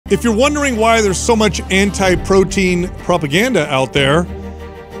If you're wondering why there's so much anti-protein propaganda out there,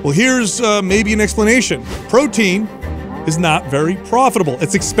 well, here's maybe an explanation. Protein is not very profitable.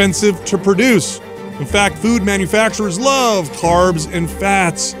 It's expensive to produce. In fact, food manufacturers love carbs and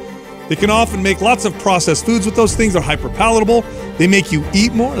fats. They can often make lots of processed foods with those things. They're hyper-palatable. They make you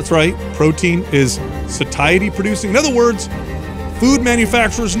eat more. That's right. Protein is satiety-producing. In other words, food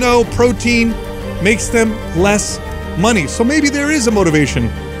manufacturers know protein makes them less money. So maybe there is a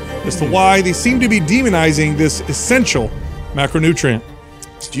motivation as to why they seem to be demonizing this essential macronutrient.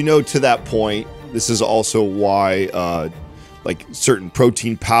 Do you know, to that point, this is also why like certain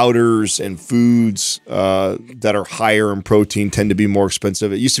protein powders and foods that are higher in protein tend to be more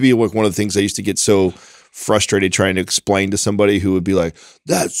expensive. It used to be like one of the things I used to get so frustrated trying to explain to somebody who would be like,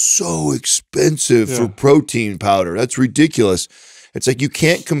 that's so expensive for protein powder. That's ridiculous. It's like you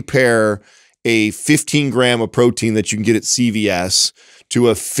can't compare a 15 gram of protein that you can get at CVS to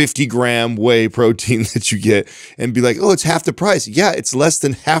a 50 gram whey protein that you get and be like, oh, it's half the price. Yeah, it's less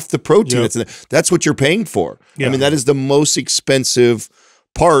than half the protein. Yep. That's what you're paying for. Yeah. I mean, that is the most expensive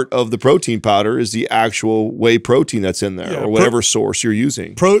part of the protein powder is the actual whey protein that's in there or whatever source you're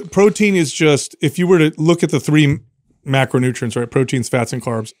using. Protein is just, if you were to look at the three macronutrients, right? Proteins, fats, and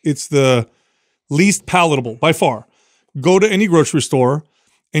carbs, it's the least palatable by far. Go to any grocery store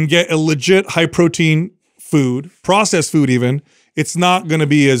and get a legit high protein food, processed food even. It's not going to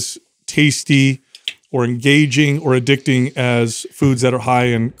be as tasty or engaging or addicting as foods that are high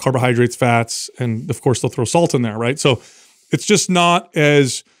in carbohydrates, fats, and of course they'll throw salt in there, right? So it's just not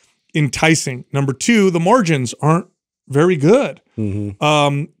as enticing. Number two, the margins aren't very good.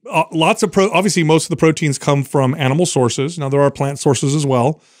 Obviously most of the proteins come from animal sources. Now there are plant sources as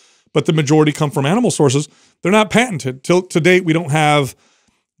well, but the majority come from animal sources. They're not patented. To date, we don't have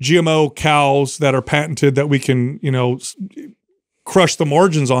GMO cows that are patented that we can, crush the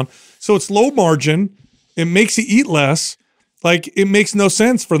margins on. So it's low margin. It makes you eat less. Like, it makes no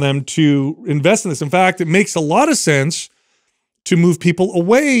sense for them to invest in this. In fact, it makes a lot of sense to move people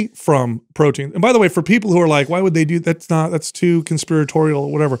away from protein. And by the way, for people who are like, why would they do that? That's too conspiratorial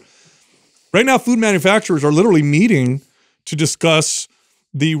or whatever. Right now, food manufacturers are literally meeting to discuss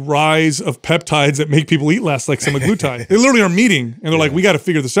the rise of peptides that make people eat less, like semaglutide. They literally are meeting, and they're like, we got to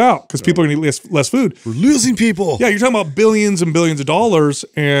figure this out because people are going to eat less food. We're losing people. Yeah, you're talking about billions and billions of dollars,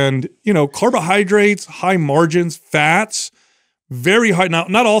 and, carbohydrates, high margins, fats, very high. Now,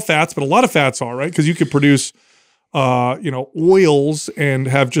 not all fats, but a lot of fats are, right? Because you could produce, oils and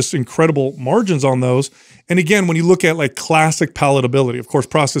have just incredible margins on those. And again, when you look at like classic palatability, of course,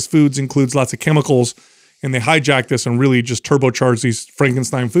 processed foods includes lots of chemicals, and they hijack this and really just turbocharge these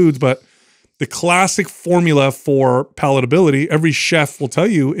Frankenstein foods. But the classic formula for palatability, every chef will tell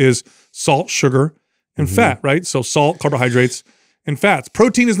you, is salt, sugar, and fat, right? So salt, carbohydrates, and fats.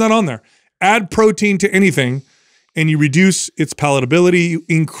 Protein is not on there. Add protein to anything, and you reduce its palatability. You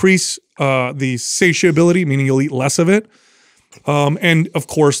increase the satiability, meaning you'll eat less of it. And of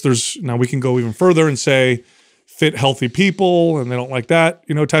course, now we can go even further and say, fit, healthy people, and they don't like that,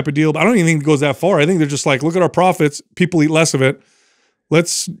 type of deal. But I don't even think it goes that far. I think they're just like, look at our profits. People eat less of it.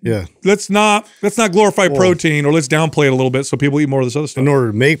 Let's not glorify protein, or let's downplay it a little bit so people eat more of this other stuff. In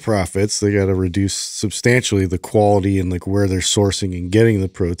order to make profits, they got to reduce substantially the quality and like where they're sourcing and getting the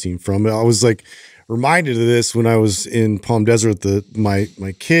protein from. I was like reminded of this when I was in Palm Desert with my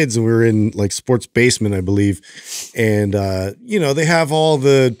kids, and we were in like Sports Basement, I believe, and they have all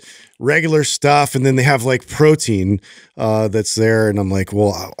the regular stuff, and then they have like protein that's there, and I'm like,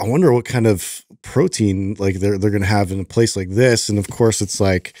 well, I wonder what kind of protein like they're gonna have in a place like this. And of course, it's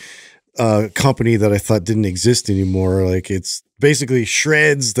like a company that I thought didn't exist anymore. Like, it's basically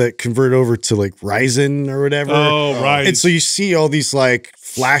shreds that convert over to like ricin or whatever. Oh, right. And so you see all these like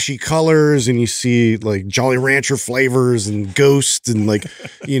flashy colors, and you see like Jolly Rancher flavors and Ghost and like,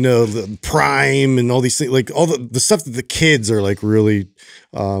 the Prime and all these things, like all the stuff that the kids are like really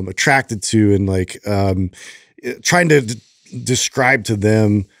attracted to, and like trying to describe to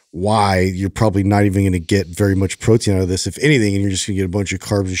them why you're probably not even going to get very much protein out of this, if anything, and you're just going to get a bunch of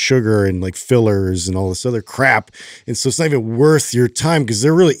carbs and sugar and like fillers and all this other crap. And so it's not even worth your time, because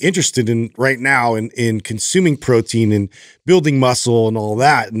they're really interested in right now in consuming protein and building muscle and all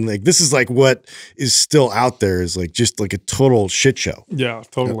that. And like, this is like what is still out there is like just like a total shit show. Yeah,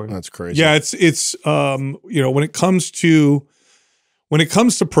 totally. That's crazy. Yeah, it's when it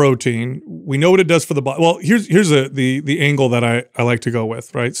comes to protein, we know what it does for the body. Well, here's the angle that I like to go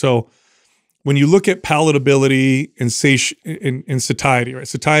with, right? So when you look at palatability and satiety, right?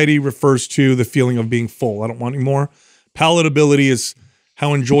 Satiety refers to the feeling of being full. I don't want any more. Palatability is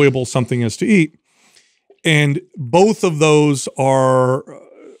how enjoyable something is to eat. And both of those are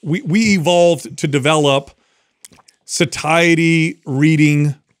we evolved to develop satiety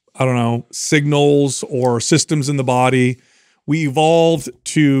reading, I don't know, signals or systems in the body. We evolved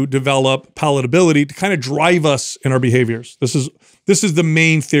to develop palatability to kind of drive us in our behaviors. This is the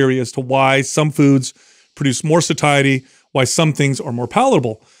main theory as to why some foods produce more satiety, why some things are more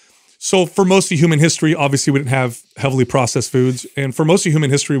palatable. So for most of human history, obviously we didn't have heavily processed foods. And for most of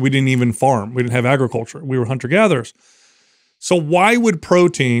human history, we didn't even farm. We didn't have agriculture. We were hunter-gatherers. So why would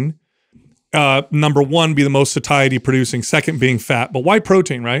protein, number one, be the most satiety producing, second being fat? But why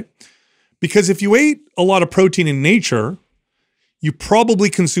protein, right? Because if you ate a lot of protein in nature, you probably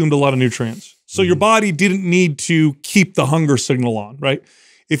consumed a lot of nutrients. So your body didn't need to keep the hunger signal on, right?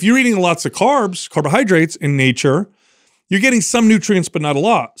 If you're eating lots of carbs, carbohydrates in nature, you're getting some nutrients, but not a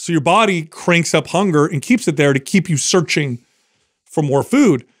lot. So your body cranks up hunger and keeps it there to keep you searching for more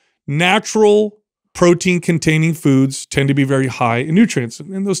food. Natural protein-containing foods tend to be very high in nutrients,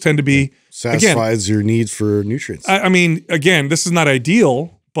 and those tend to be, satisfies your need for nutrients. I mean, again, this is not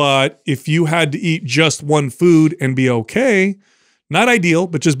ideal, but if you had to eat just one food and be okay, not ideal,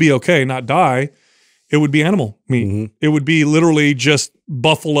 but just be okay, not die, it would be animal meat. It would be literally just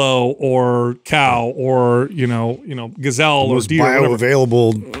buffalo or cow or gazelle or deer,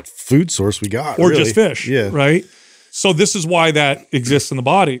 bioavailable food source we got, or really. just fish, right? So this is why that exists in the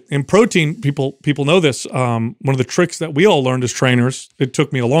body. And protein, people know this. One of the tricks that we all learned as trainers, it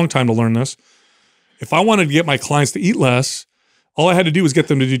took me a long time to learn this. If I wanted to get my clients to eat less, all I had to do was get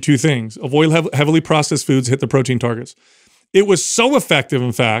them to do two things: avoid heavily processed foods, hit the protein targets. It was so effective,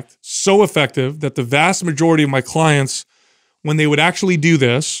 in fact, so effective that the vast majority of my clients, when they would actually do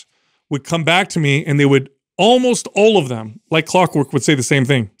this, would come back to me and they would, almost all of them, like clockwork, would say the same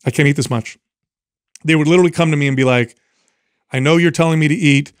thing. I can't eat this much. They would literally come to me and be like, I know you're telling me to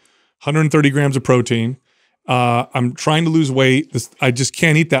eat 130 grams of protein. I'm trying to lose weight. I just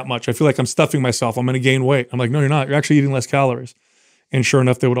can't eat that much. I feel like I'm stuffing myself. I'm going to gain weight. I'm like, no, you're not. You're actually eating less calories. And sure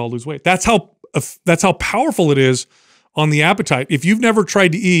enough, they would all lose weight. That's how powerful it is on the appetite. If you've never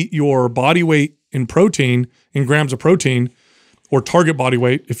tried to eat your body weight in protein, in grams of protein, or target body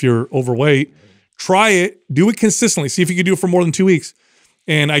weight if you're overweight, try it. Do it consistently. See if you can do it for more than 2 weeks.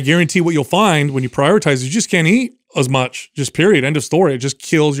 And I guarantee what you'll find when you prioritize, you just can't eat as much, just period, end of story. It just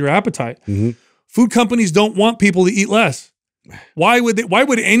kills your appetite. Food companies don't want people to eat less. Why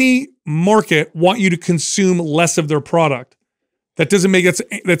would any market want you to consume less of their product? That doesn't make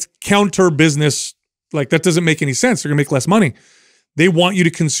that's counter business. Like, that doesn't make any sense. They're gonna make less money. They want you to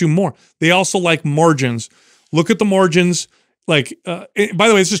consume more. They also like margins. Look at the margins. Like, by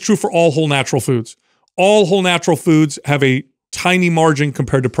the way, this is true for all whole natural foods. All whole natural foods have a tiny margin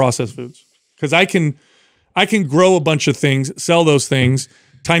compared to processed foods, because I can grow a bunch of things, sell those things,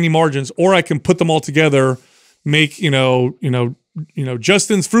 tiny margins, or I can put them all together, make Justin's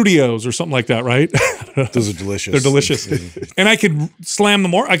Fruitios or something like that, right? Those are delicious. They're delicious. And I can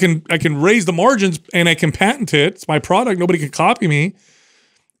slam I can raise the margins, and I can patent it. It's my product. Nobody can copy me.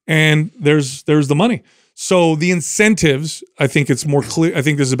 And there's the money. So the incentives, I think it's more clear. I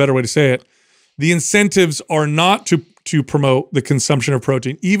think there's a better way to say it. The incentives are not to promote the consumption of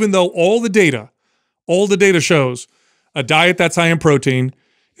protein, even though all the data shows a diet that's high in protein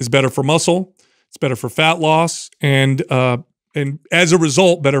is better for muscle, it's better for fat loss, and as a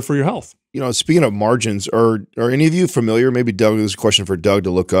result, better for your health. Speaking of margins, are any of you familiar? Maybe Doug, this is a question for Doug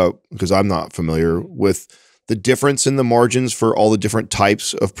to look up, because I'm not familiar with the difference in the margins for all the different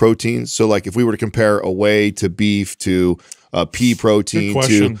types of proteins. So like if we were to compare a whey to beef to pea protein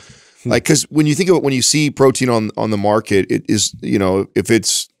to, like, because when you think of it, when you see protein on the market, it is, if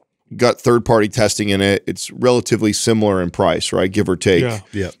it's got third-party testing in it, it's relatively similar in price, right? Give or take.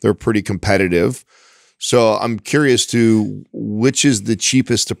 Yeah. They're pretty competitive. So I'm curious to which is the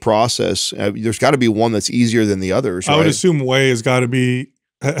cheapest to process. There's got to be one that's easier than the others, right? I would assume whey has got to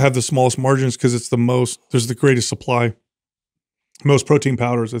have the smallest margins, because it's there's the greatest supply. Most protein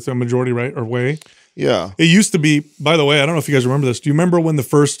powders, it's a majority, right? Or whey. Yeah. It used to be, by the way, I don't know if you guys remember this. Do you remember when the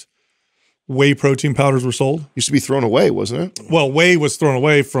first whey protein powders were sold? Used to be thrown away, wasn't it? Well, whey was thrown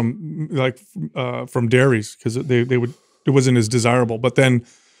away from dairies, because it wasn't as desirable. But then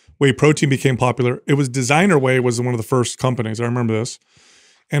whey protein became popular. It was Designer Whey was one of the first companies. I remember this.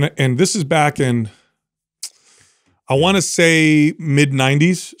 And this is back in, I want to say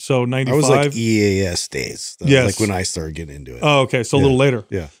mid-90s, so 95. I was like EAS days. Yes. Like when I started getting into it. Oh, okay. So a little later.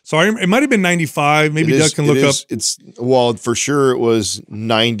 Yeah. So it might have been 95. Maybe Doug can look up. Well, for sure it was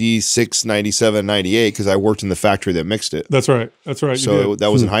 96, 97, 98, because I worked in the factory that mixed it. That's right. That's right. So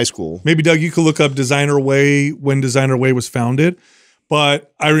that was in high school. Maybe, Doug, you could look up Designer Whey, when Designer Whey was founded.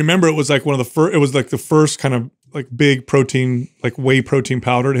 But I remember it was like one of the first, it was like the first kind of like big protein, like whey protein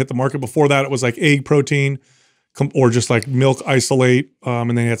powder to hit the market. Before that, it was like egg protein or just like milk isolate.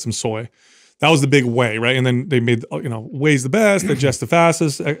 And then you had some soy. That was the big whey, right? And then they made, you know, whey's the best, digest the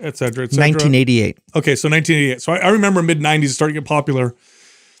fastest, et cetera, et cetera. 1988. Okay, so 1988. So I remember mid-90s it started to get popular,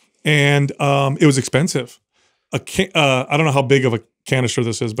 and it was expensive. I don't know how big of a canister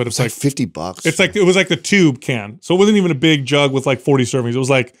this is, but it's like $50. It's like, it was like the tube can. So it wasn't even a big jug with like 40 servings. It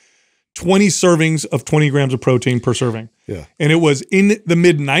was like 20 servings of 20 grams of protein per serving. Yeah. And it was in the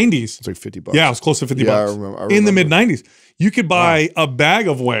mid-90s. It's like $50. Yeah, it was close to 50 bucks. I remember. In the mid-90s. You could buy a bag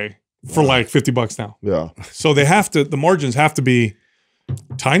of whey for like 50 bucks now. Yeah. So they have to, the margins have to be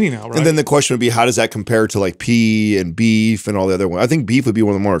tiny now, right? And then the question would be, how does that compare to like pea and beef and all the other ones? I think beef would be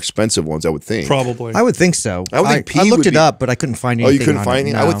one of the more expensive ones, I would think. Probably. I would think so. I would think pea I looked would it be- up, but I couldn't find Oh, anything. you couldn't on find it.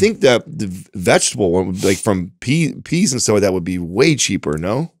 anything? No. I would think that the vegetable one, like from peas and stuff like that, would be way cheaper,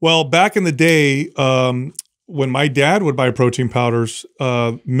 no? Well, back in the day, when my dad would buy protein powders,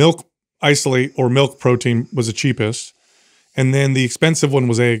 milk isolate or milk protein was the cheapest. And then the expensive one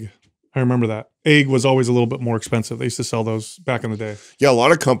was egg. I remember that. Egg was always a little bit more expensive. They used to sell those back in the day. Yeah, a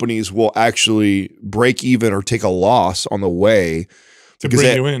lot of companies will actually break even or take a loss on the whey To because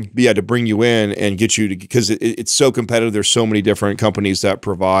bring you in. Yeah, to bring you in and get you to, because it's so competitive. There's so many different companies that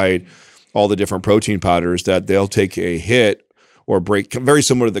provide all the different protein powders that they'll take a hit or break, very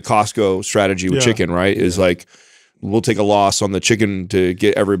similar to the Costco strategy with chicken, right? Is like, we'll take a loss on the chicken to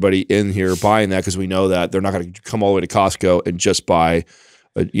get everybody in here buying that because we know that they're not going to come all the way to Costco and just buy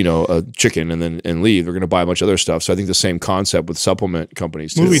a chicken and leave. They're going to buy a bunch of other stuff. So I think the same concept with supplement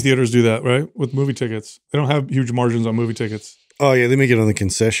companies too. Movie theaters do that, right? With movie tickets. They don't have huge margins on movie tickets. Oh yeah, they make it on the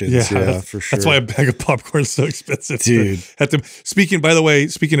concessions. Yeah, for sure. That's why a bag of popcorn is so expensive. Dude. By the way,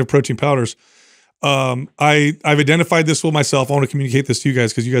 speaking of protein powders, I've identified this with myself. I want to communicate this to you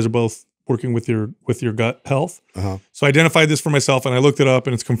guys because you guys are both working with your gut health. So I identified this for myself and I looked it up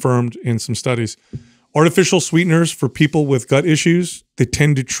and it's confirmed in some studies. Artificial sweeteners for people with gut issues, they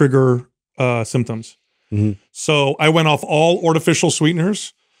tend to trigger symptoms. So I went off all artificial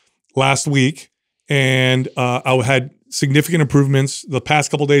sweeteners last week and I had significant improvements. The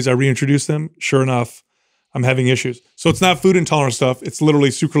past couple of days I reintroduced them. Sure enough, I'm having issues. So it's not food intolerant stuff. It's literally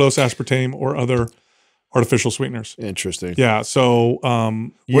sucralose, aspartame, or other artificial sweeteners. Interesting. Yeah. So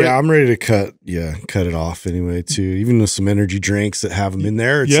yeah, I'm ready to cut it off anyway too. Even with some energy drinks that have them in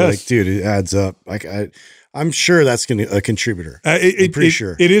there, it's like, dude, it adds up. Like I'm sure that's going to a contributor. I'm pretty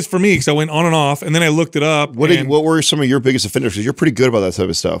sure it is for me because I went on and off, and then I looked it up. What were some of your biggest offenders? Because you're pretty good about that type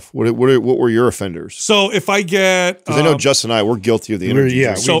of stuff. What were your offenders? So if I get, because I know Justin and I, we're guilty of the energy.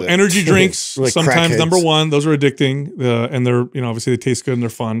 drinks. So energy drinks, like sometimes crackheads. number one, those are addicting, and they're obviously they taste good and they're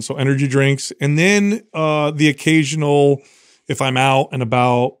fun. So energy drinks, and then the occasional, if I'm out and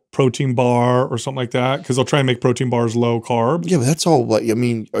about, protein bar or something like that, because they'll try and make protein bars low carb. Yeah, but that's all. Like, I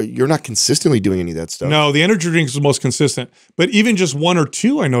mean, you're not consistently doing any of that stuff. No, the energy drinks is the most consistent, but even just one or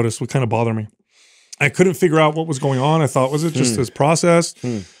two, I noticed would kind of bother me. I couldn't figure out what was going on. I thought, was it just this process?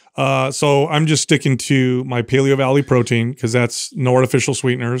 So I'm just sticking to my Paleo Valley protein because that's no artificial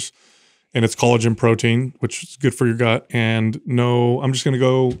sweeteners and it's collagen protein, which is good for your gut. And no, I'm just going to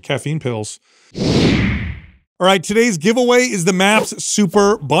go caffeine pills. All right, today's giveaway is the MAPS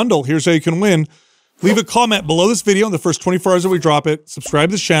Super Bundle. Here's how you can win. Leave a comment below this video in the first 24 hours that we drop it. Subscribe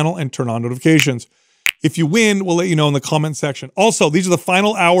to this channel and turn on notifications. If you win, we'll let you know in the comment section. Also, these are the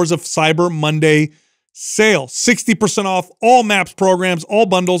final hours of Cyber Monday sale. 60% off all MAPS programs, all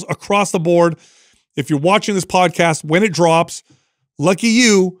bundles across the board. If you're watching this podcast when it drops, lucky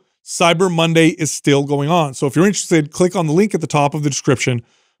you, Cyber Monday is still going on. So if you're interested, click on the link at the top of the description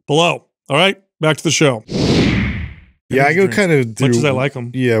below. All right, back to the show. Yeah, I go kind of through, much as I like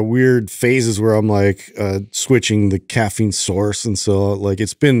them. Yeah, weird phases where I'm like switching the caffeine source, and so like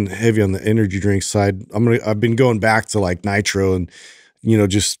it's been heavy on the energy drink side. I've been going back to like nitro and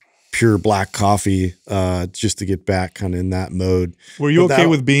just pure black coffee just to get back kind of in that mode. Were you okay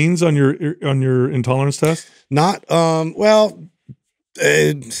with beans on your intolerance test? Not well.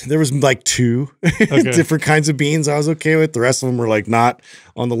 There was like two different kinds of beans I was okay with. The rest of them were like not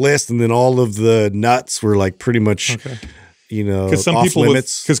on the list, and then all of the nuts were like pretty much, because some off people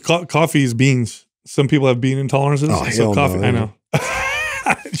limits. Because coffee is beans. Some people have bean intolerances. Oh, so hell coffee. no. I know.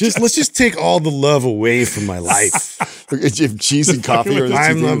 Let's just take all the love away from my life. If cheese and coffee are the two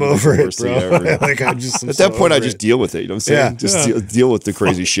I'm things, over the it, worst thing bro. ever. Like I just At that point, I just deal with it. You know what I'm saying? Yeah. Just deal with the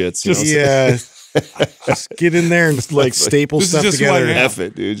crazy shits. You know what I'm saying? just get in there and like staple This is stuff just who I together. am. F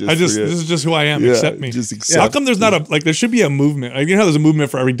it, dude. This is just who I am. Yeah, Accept me. just accept How come there's not there should be a movement? Like, how there's a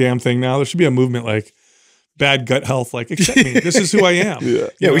movement for every damn thing now? There should be a movement like bad gut health. Like, accept me. This is who I am.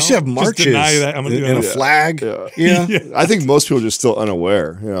 Yeah, we should have marches deny that. I'm gonna do and a that. flag. Yeah. I think most people are just still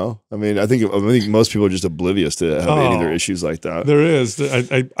unaware. You know, I mean, I think most people are just oblivious to have any of their issues like that. There is.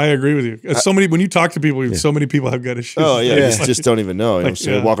 I agree with you. So many, when you talk to people, so many people have gut issues. Oh yeah, just don't even know. You know what I'm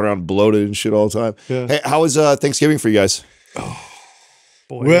saying? Walking around bloated and shit all the time. Yeah. Hey, how was Thanksgiving for you guys?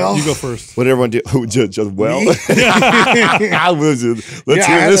 Boy, Well, you go first. What did everyone do? Well, let's hear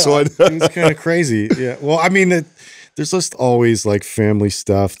this one. It was kind of crazy. Yeah. Well, I mean, there's just always like family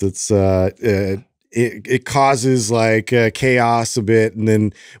stuff that's it causes like chaos a bit, and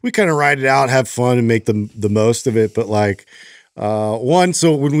then we kind of ride it out, have fun, and make the most of it. But like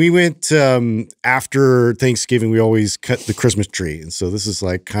so when we went after Thanksgiving, we always cut the Christmas tree, and so this is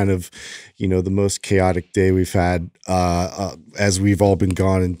like kind of, you know, the most chaotic day we've had as we've all been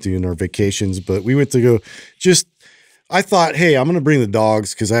gone and doing our vacations. But we went to go I thought, hey, I'm going to bring the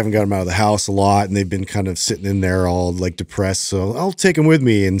dogs because I haven't got them out of the house a lot, and they've been kind of sitting in there all like depressed. So I'll take them with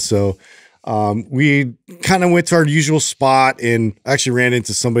me. And so we kind of went to our usual spot, and actually ran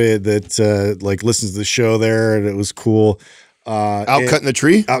into somebody that like listens to the show there, and it was cool. Out cutting the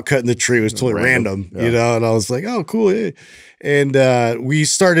tree? Out cutting the tree. It was totally random, you know, and I was like, oh, cool. Yeah. And we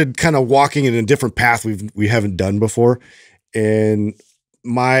started kind of walking in a different path we haven't done before. And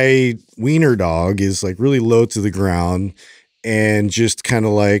my wiener dog is like really low to the ground and just kind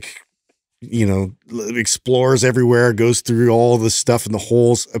of like, you know, explores everywhere, goes through all the stuff in the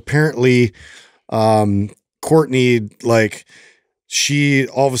holes. Apparently, Courtney, like, she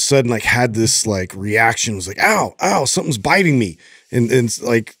all of a sudden like had this like reaction, was like, ow, something's biting me. And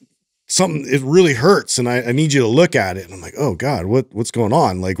like something, it really hurts. And I need you to look at it. And I'm like, oh God, what's going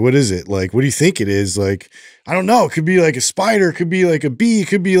on? Like, what is it? Like, what do you think it is? Like, I don't know. It could be like a spider, it could be like a bee, it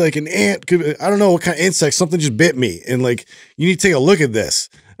could be like an ant, I don't know what kind of insect, something just bit me. And like, you need to take a look at this.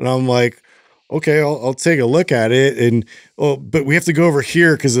 And I'm like, okay, I'll take a look at it. And but we have to go over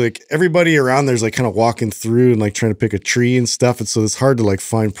here because like everybody around there's like kind of walking through and like trying to pick a tree and stuff. And so it's hard to like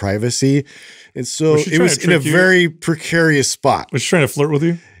find privacy. And so it was in a very precarious spot. Was she trying to flirt with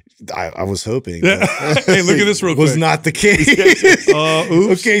you? I was hoping. Yeah. Hey, look at this real quick. Was not the case.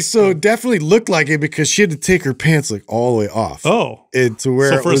 Oops. Okay, so it definitely looked like it because she had to take her pants like all the way off. Oh. And to where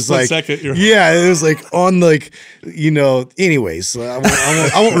so it for was a split like, second, it was like on like, you know, anyways, I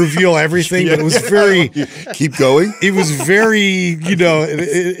won't reveal everything, but it was very. Keep going. It was very, you know,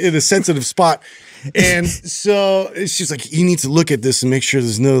 in a sensitive spot. And so she's like, you need to look at this and make sure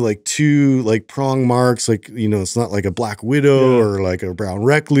there's no like two like prong marks. Like, you know, it's not like a black widow or like a brown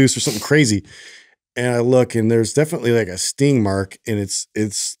recluse or something crazy. And I look and there's definitely like a sting mark and it's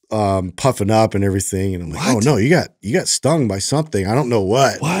puffing up and everything. And I'm like, oh no, you got stung by something. I don't know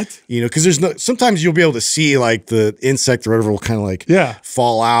what. What? You know, because there's no, sometimes you'll be able to see like the insect or whatever will kind of like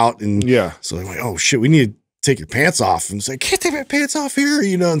fall out. And so I'm like, oh shit, we need to take your pants off. And it's like, can't take my pants off here,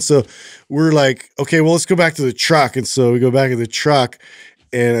 you know? And so we're like, okay, well, let's go back to the truck. And so we go back to the truck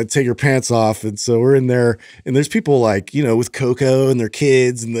and I take her pants off. And so we're in there and there's people like, you know, with Coco and their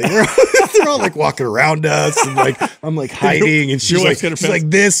kids and they're all like walking around us and like, I'm like hiding and she's like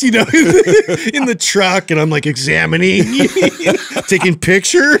this, you know, in the truck and I'm like examining, taking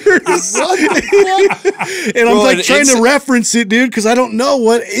pictures. And I'm like trying to reference it, dude, because I don't know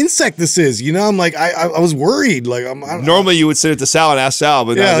what insect this is. You know, I'm like, I was worried. Like, normally you would send it to Sal and ask Sal,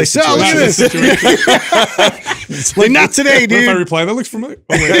 but like, Sal, look at this. Like, not today, dude. What if I reply, that looks familiar.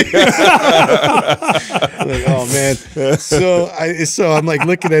 Like, oh man. So I'm like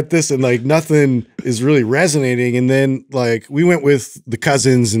looking at this and like nothing is really resonating. And then like we went with the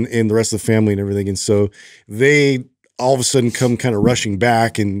cousins and the rest of the family and everything. And so they all of a sudden come kind of rushing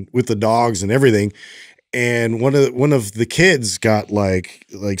back and with the dogs and everything. And one of the kids got like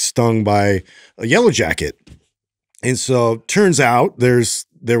stung by a yellow jacket. And so turns out there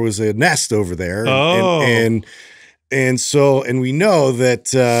was a nest over there. And we know that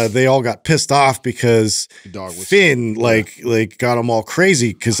they all got pissed off because Finn like got them all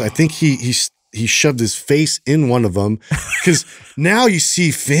crazy because I think he shoved his face in one of them because now you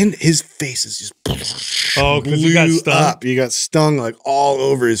see Finn, his face is just because he got stung. Up. He got stung like all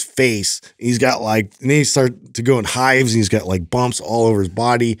over his face. He's got like, and then he started to go in hives and he's got like bumps all over his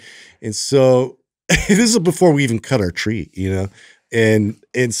body. And so this is before we even cut our tree, you know? And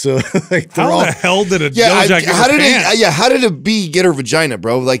so like how the hell did a yellow jacket how did a bee get her vagina,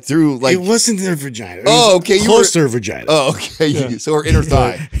 bro? Like through like it wasn't their vagina. Okay, close to her vagina. Oh, okay. So her inner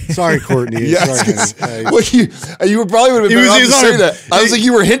thigh. Sorry, Courtney. Sorry, well, you were probably would have been to say that. I was like,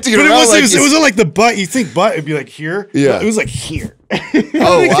 you were hinting it around. It wasn't like the butt. You think butt? It'd be like here. Yeah, it was like here. How did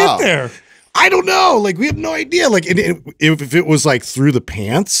it get there? I don't know. Like, we have no idea. Like, if it was like through the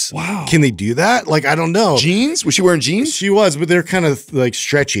pants, wow, can they do that? Like, I don't know. Jeans? Was she wearing jeans? She was, but they're kind of like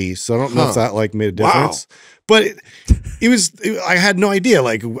stretchy. So I don't know if that like made a difference. Wow. But I had no idea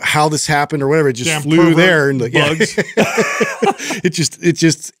like how this happened or whatever. It just flew there and like bugs. it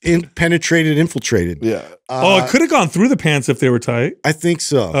just penetrated, infiltrated. Yeah. It could have gone through the pants if they were tight. I think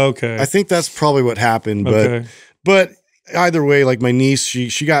so. Okay. I think that's probably what happened. Okay. But either way, like my niece,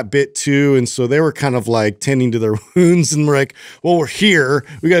 she got bit too, and so they were kind of like tending to their wounds, and we're like, well, we're here,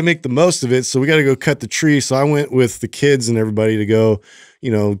 we got to make the most of it, so we got to go cut the tree. So I went with the kids and everybody to go,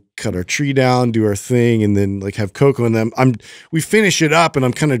 cut our tree down, do our thing, and then like have Coco and them. We finish it up, and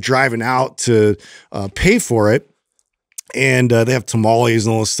I'm kind of driving out to pay for it. And they have tamales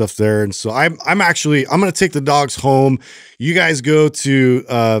and all this stuff there. And so I'm going to take the dogs home. You guys go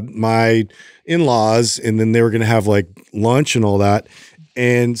to my in-laws, and then they were going to have like lunch and all that.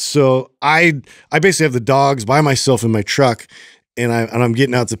 And so I basically have the dogs by myself in my truck, and I'm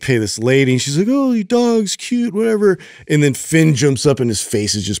getting out to pay this lady, and she's like, "Oh, your dog's cute, whatever." And then Finn jumps up, and his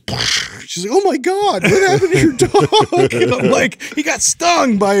face is just. She's like, "Oh my God, what happened to your dog?" And I'm like, "He got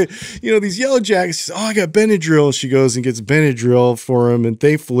stung by these yellow jackets." She's, "Oh, I got Benadryl." She goes and gets Benadryl for him, and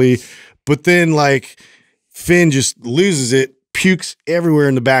thankfully, but then like Finn just loses it, pukes everywhere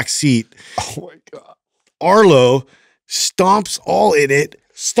in the back seat. Oh my God. Arlo stomps all in it.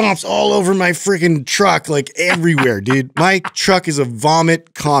 Stomps all over my freaking truck, like everywhere, dude. My truck is a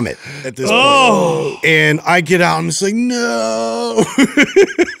vomit comet at this point. And I get out and it's like, no.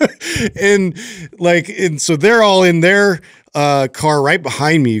 and so they're all in their car right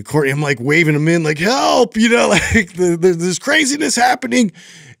behind me. I'm like waving them in, like, help, like there's craziness happening.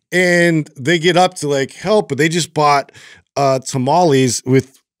 And they get up to like help, but they just bought tamales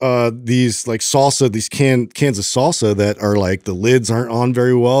with these like salsa, these cans of salsa that are like the lids aren't on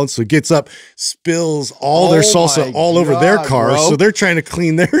very well. And so it gets up, spills all their salsa all over their car. Bro. So they're trying to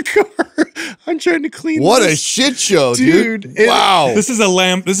clean their car. I'm trying to clean What a shit show, dude. Wow. This is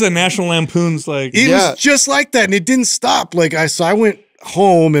a National Lampoon's like. It was just like that. And it didn't stop. Like I went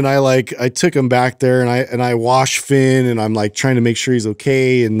home and I took him back there and I washed Finn and I'm like trying to make sure he's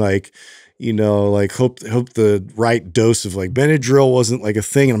okay. And like, hope the right dose of like Benadryl wasn't like a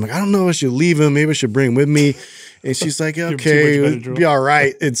thing. And I'm like, I don't know if I should leave him. Maybe I should bring him with me. And she's like, okay, it'll be all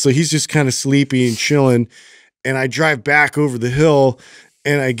right. And so he's just kind of sleepy and chilling. And I drive back over the hill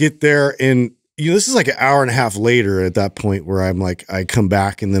and I get there and, this is like an hour and a half later at that point where I'm like, I come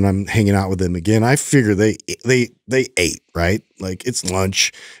back and then I'm hanging out with them again. I figure they ate, right? Like it's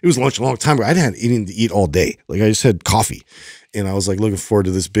lunch. It was lunch a long time ago. I hadn't eaten to eat all day. Like I just had coffee. And I was like looking forward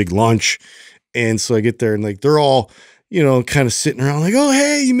to this big lunch. And so I get there and like they're all, kind of sitting around like, oh,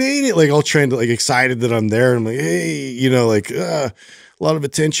 hey, you made it. Like all trying to like excited that I'm there. And I'm like, hey, a lot of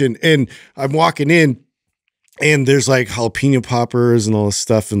attention. And I'm walking in and there's like jalapeno poppers and all this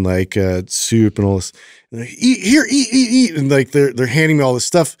stuff and like soup and all this. And like, eat. And like they're handing me all this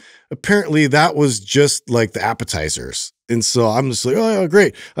stuff. Apparently that was just like the appetizers. And so I'm just like, oh,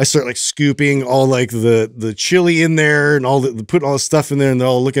 great. I start like scooping all like the chili in there and putting all the stuff in there. And they're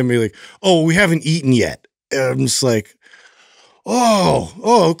all looking at me like, oh, we haven't eaten yet. And I'm just like,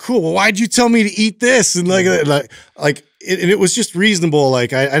 oh, cool. Well, why'd you tell me to eat this? And it was just reasonable.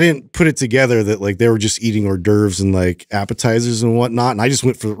 Like I didn't put it together that like they were just eating hors d'oeuvres and like appetizers and whatnot. And I just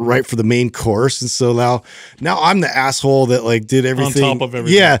went right for the main course. And so now I'm the asshole that like did everything on top of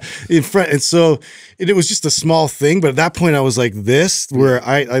everything. Yeah, in front. And so it was just a small thing. But at that point I was like this, where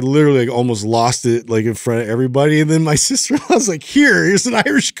I literally like almost lost it like in front of everybody. And then my sister-in-law was like, here's an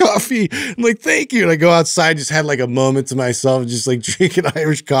Irish coffee. I'm like, thank you. And I go outside, just had like a moment to myself, just like drinking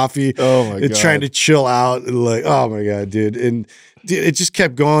Irish coffee. Oh my God. Trying to chill out and like, oh my God, dude. And it just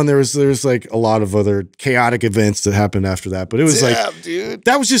kept going. There was like a lot of other chaotic events that happened after that, but it was dude.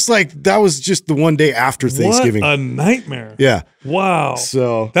 that was just the one day after Thanksgiving. What a nightmare. Yeah. Wow.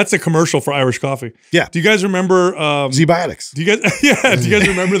 So that's a commercial for Irish coffee. Yeah. Do you guys remember Z-Biotics? Do you guys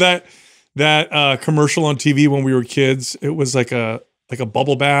remember that commercial on TV when we were kids? It was like a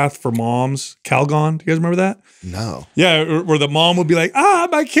bubble bath for moms, Calgon. Do you guys remember that? No. Yeah, where the mom would be like,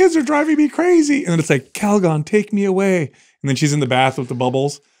 my kids are driving me crazy. And then it's like, Calgon, take me away. And then she's in the bath with the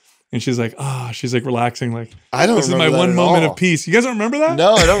bubbles. And she's like, she's like relaxing. Like, I don't this is my one moment of peace. You guys don't remember that?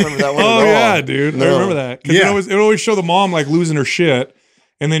 No, I don't remember that one at all. Yeah, dude. No. I remember that. Because it always show the mom like losing her shit.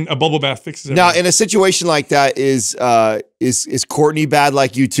 And then a bubble bath fixes it. Now, in a situation like that, is Courtney bad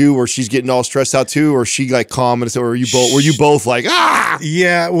like you too, where she's getting all stressed out too, or she like calm and so were you both like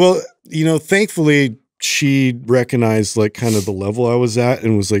Yeah, well, thankfully she recognized like kind of the level I was at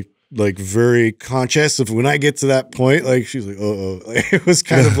and was like, like very conscious of when I get to that point, like she's like, like, it was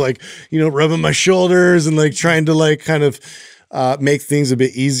kind of like, you know, rubbing my shoulders and like trying to like kind of make things a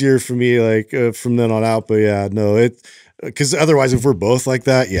bit easier for me, like from then on out. But yeah, no, because otherwise, if we're both like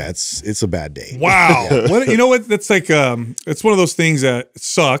that, yeah, it's a bad day. Wow. You know what? That's like, it's one of those things that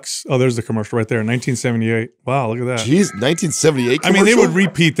sucks. Oh, there's the commercial right there. 1978. Wow. Look at that. Jeez, 1978 commercial? I mean, they would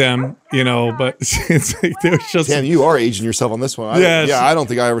repeat them, you know, but it's like, they were just. Damn, you are aging yourself on this one. I don't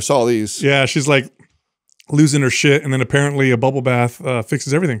think I ever saw these. Yeah. She's like losing her shit. And then apparently a bubble bath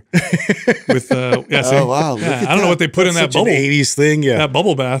fixes everything. With, yeah. See? Oh, wow. Yeah, I don't know what they put in that bubble. An 80s thing. Yeah. That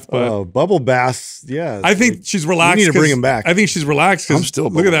bubble bath. But bubble baths. Yeah. I think she's relaxed. We need to bring him back. I think she's relaxed. I'm still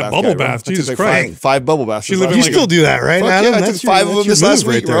look at that bubble bath. Bro. Jesus Christ. Five bubble baths. She living You like still do that, right? Adam? Yeah, I took 5 of them this last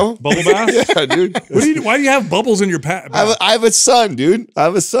week, bro. Bubble bath? Yeah, dude. Why do you have bubbles in your bath? I have a son, dude. I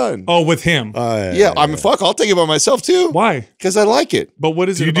have a son. Oh, with him. Yeah, I mean, fuck, I'll take it by myself too. Why? Because I like it. But what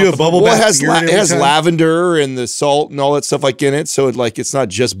is it? You about do a the bubble Well, bath. it has lavender and the salt and all that stuff like in it, so it's not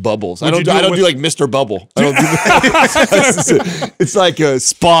just bubbles. I don't do like Mr. Bubble. I don't do it's like a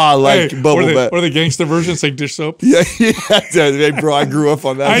spa bubble bath. Or the gangster version, it's like dish soap. Yeah, hey, bro, I grew up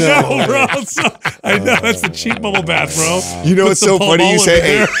on that. I know, bro. I know that's the cheap bubble bath, bro. You know Put it's some so Palm funny you Olive say. in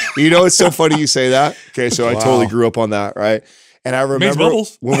there. Hey, you know it's so funny you say that. Okay, so I totally grew up on that, right? And I remember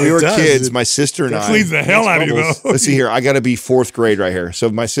bubbles. when we were does. kids, my sister and That I cleans the hell out of you, though. Let's see here. I got to be 4th grade right here.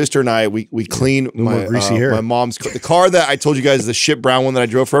 So my sister and I, we clean more greasy hair. my mom's the car that I told you guys, the shit brown one that I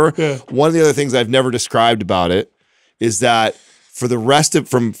drove for her. Yeah. One of the other things I've never described about it is that for the rest of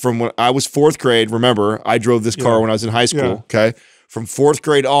from when I was 4th grade, remember I drove this car when I was in high school. Yeah. Okay, from 4th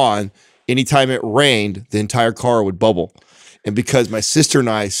grade on, anytime it rained, the entire car would bubble. And because my sister and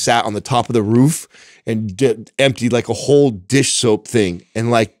I sat on the top of the roof and emptied like a whole dish soap thing, and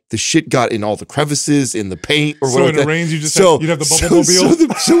like the shit got in all the crevices in the paint or whatever. So when it rains, you'd have the bubble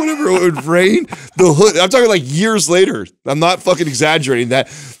mobile. So whenever it would rain, the hood. I'm talking like years later. I'm not fucking exaggerating. That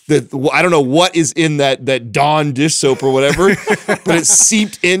I don't know what is in that Dawn dish soap or whatever, but it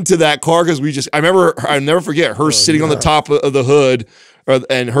seeped into that car because I'll never forget her sitting on the top of the hood.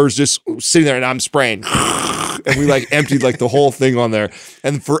 And hers just sitting there, and I'm spraying, and we like emptied like the whole thing on there.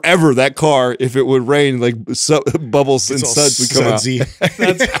 And forever, that car, if it would rain, like bubbles and suds would come out.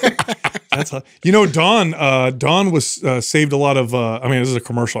 That's you know, Dawn was saved a lot of. I mean, this is a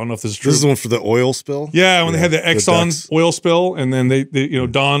commercial. I don't know if this is true. This is the one for the oil spill. Yeah, when they had the Exxon oil spill, and then they you know,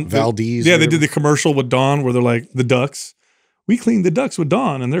 Dawn Valdez. They did the commercial with Dawn where they're like the ducks. We cleaned the ducks with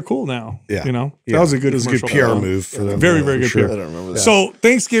Dawn, and they're cool now. Yeah, you know, that was a good PR move for them. Very, very good sure. PR. I don't remember that. So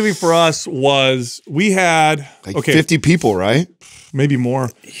Thanksgiving for us was we had like 50 people, right? Maybe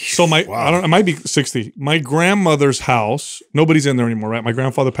more. So it might be 60. My grandmother's house, nobody's in there anymore, right? My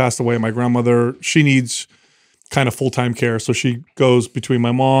grandfather passed away. My grandmother, she needs kind of full-time care, so she goes between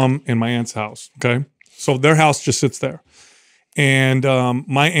my mom and my aunt's house. Okay, so their house just sits there, and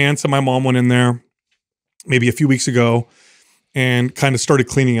my aunts and my mom went in there maybe a few weeks ago and kind of started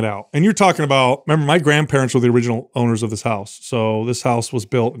cleaning it out. And you're talking about, remember, my grandparents were the original owners of this house. So this house was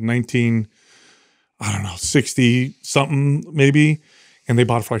built in 60 something maybe. And they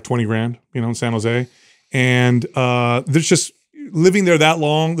bought it for like 20 grand, you know, in San Jose. And there's just living there that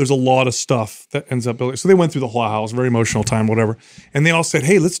long, there's a lot of stuff that ends up building. So they went through the whole house, very emotional time, whatever. And they all said,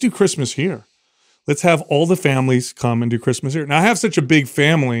 hey, let's do Christmas here. Let's have all the families come and do Christmas here. Now I have such a big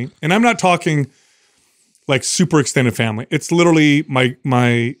family, and I'm not talking like super extended family. It's literally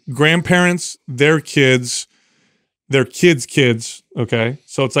my grandparents, their kids, okay?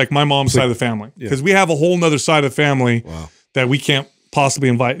 So it's like my mom's side of the family. Because we have a whole nother side of the family that we can't possibly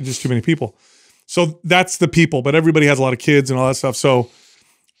invite, just too many people. So that's the people, but everybody has a lot of kids and all that stuff. So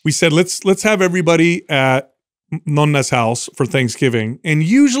we said, let's have everybody at Nonna's house for Thanksgiving. And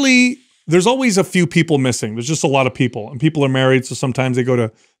usually there's always a few people missing. There's just a lot of people, and people are married. So sometimes they go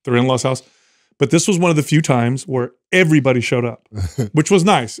to their in-laws' house. But this was one of the few times where everybody showed up, which was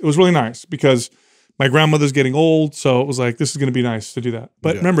nice. It was really nice because my grandmother's getting old. So it was like, this is going to be nice to do that.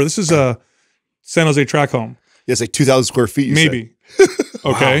 But remember, this is a San Jose track home. Yeah, it's like 2,000 square feet, you maybe.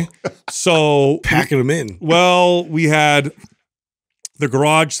 Okay. So packing them in. Well, we had the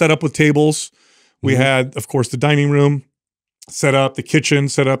garage set up with tables. We had, of course, the dining room set up, the kitchen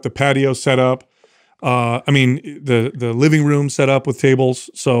set up, the patio set up. I mean, the living room set up with tables.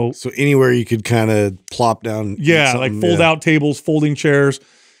 So anywhere you could kind of plop down. Yeah, like fold out tables, folding chairs.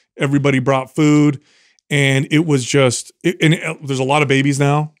 Everybody brought food. And it was just, there's a lot of babies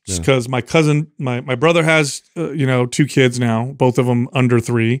now, just because my cousin, my brother has, 2 kids now, both of them under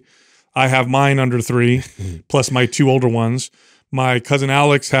 3. I have mine under 3, plus my 2 older ones. My cousin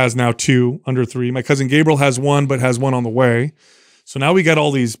Alex has now 2 under 3. My cousin Gabriel has 1, but has 1 on the way. So now we got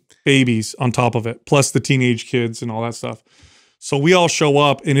all these babies on top of it, plus the teenage kids and all that stuff. So we all show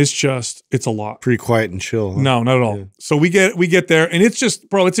up and it's a lot. Pretty quiet and chill. Huh? No, not at all. Yeah. So we get there and it's just,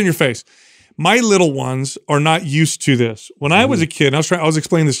 bro, it's in your face. My little ones are not used to this. When I was a kid, I was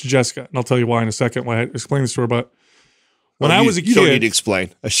explaining this to Jessica, and I'll tell you why in a second, why I explained this to her, but when I was a kid. You don't need to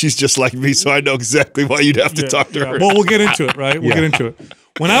explain. She's just like me, so I know exactly why you'd have to talk to her. Well, we'll get into it, right? We'll get into it.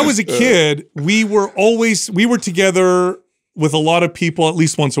 When I was a kid, we were together with a lot of people at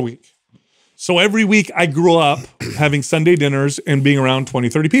least once a week. So every week I grew up having Sunday dinners and being around 20,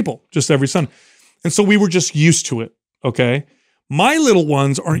 30 people just every Sunday. And so we were just used to it, okay? My little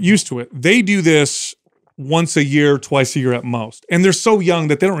ones aren't used to it. They do this once a year, twice a year at most. And they're so young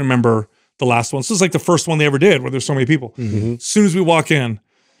that they don't remember the last one. So it's like the first one they ever did where there's so many people. As soon as we walk in,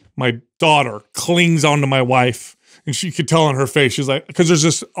 my daughter clings onto my wife. And she could tell on her face, she's like, because there's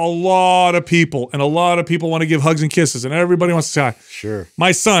just a lot of people and a lot of people want to give hugs and kisses and everybody wants to say hi. Sure.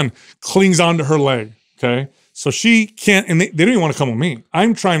 My son clings onto her leg, okay? So she can't, and they don't even want to come with me.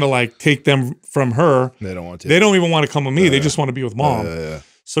 I'm trying to like take them from her. They don't want to. They don't even want to come with me. They just want to be with mom.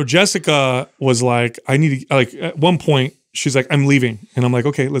 So Jessica was like, I need to, like at one point, she's like, I'm leaving. And I'm like,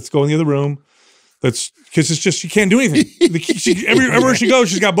 okay, let's go in the other room. Because it's just, she can't do anything. Everywhere she goes,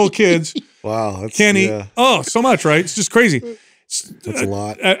 she's got both kids. Wow. Can't eat. Oh, so much, right? It's just crazy. That's a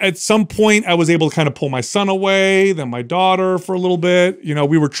lot. At some point, I was able to kind of pull my son away, then my daughter for a little bit. You know,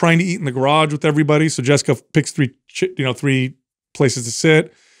 we were trying to eat in the garage with everybody. So Jessica picks three places to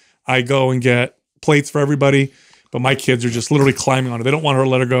sit. I go and get plates for everybody. But my kids are just literally climbing on it. They don't want her to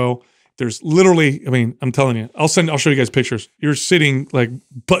let her go. There's literally, I mean, I'm telling you, I'll show you guys pictures. You're sitting like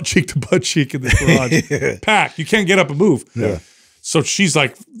butt cheek to butt cheek in this garage, packed. You can't get up and move. Yeah. So she's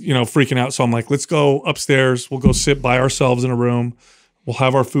like, freaking out. So I'm like, let's go upstairs. We'll go sit by ourselves in a room. We'll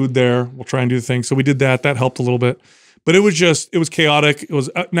have our food there. We'll try and do the thing. So we did that. That helped a little bit, but it was chaotic. It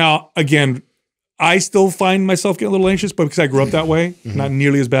was now again, I still find myself getting a little anxious, but because I grew up that way, not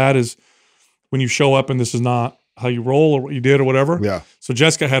nearly as bad as when you show up and this is not how you roll or what you did or whatever. Yeah. So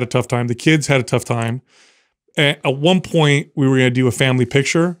Jessica had a tough time. The kids had a tough time. And at one point, we were going to do a family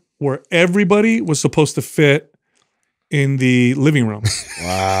picture where everybody was supposed to fit in the living room.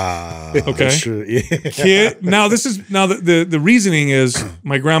 Wow. Okay. Sure. Yeah. Now the reasoning is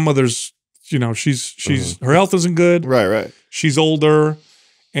my grandmother's, she's her health isn't good. Right. She's older.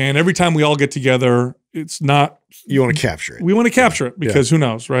 And every time we all get together, it's not. You want to capture it. We want to capture it because who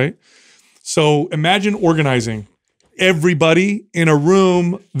knows, right? So imagine organizing everybody in a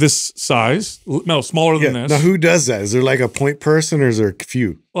room this size. No, smaller than this. Now, who does that? Is there like a point person or is there a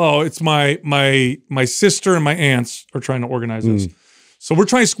few? Oh, it's my sister and my aunts are trying to organize this. So we're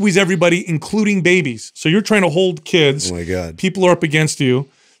trying to squeeze everybody, including babies. So you're trying to hold kids. Oh my God. People are up against you.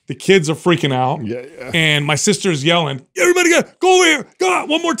 The kids are freaking out. Yeah. And my sister's yelling, everybody go over here. Go on,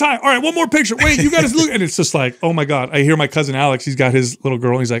 one more time. All right, one more picture. Wait, you guys look. And it's just like, oh my God. I hear my cousin Alex, he's got his little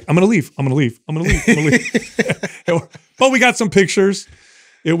girl. And he's like, I'm going to leave. I'm going to leave. I'm going to leave. I'm going to leave. But we got some pictures.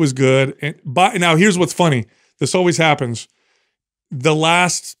 It was good. But now here's what's funny. This always happens. The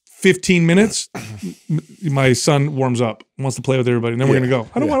last 15 minutes, my son warms up, wants to play with everybody. And then we're going to go.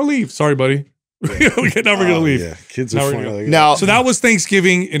 I don't want to leave. Sorry, buddy. We're going to leave. Yeah, kids are funny. Now, so that was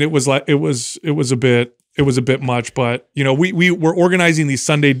Thanksgiving, and it was like it was a bit much, but we were organizing these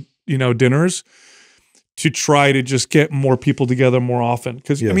Sunday dinners to try to just get more people together more often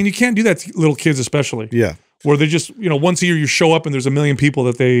because I mean you can't do that to little kids especially. Yeah, where they just once a year you show up and there's a million people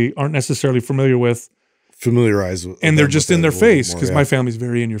that they aren't necessarily familiar with. Familiarize with, and they're just in their face because my family's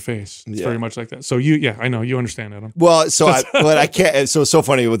very in your face. It's very much like that. So I know you understand, Adam. Well, but I can't. So it's so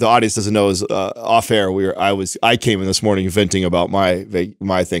funny. What the audience doesn't know is off air. I came in this morning venting about my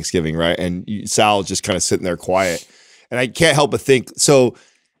Thanksgiving, right? And Sal just kind of sitting there quiet, and I can't help but think. So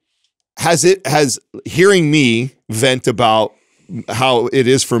has hearing me vent about how it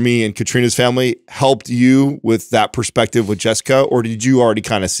is for me and Katrina's family helped you with that perspective with Jessica, or did you already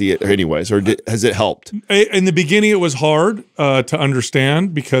kind of see it anyways, or has it helped? In the beginning, it was hard to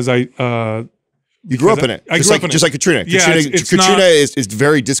understand because you grew up in it. Just like Katrina. Yeah, Katrina is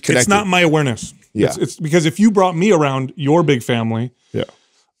very disconnected. It's not my awareness. Yeah. It's because if you brought me around your big family,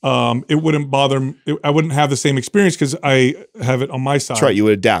 it wouldn't bother me. I wouldn't have the same experience because I have it on my side. That's right. You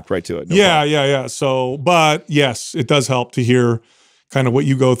would adapt right to it. No problem. Yeah. So, but yes, it does help to hear kind of what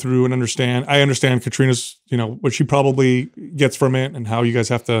you go through and understand. I understand Katrina's, what she probably gets from it and how you guys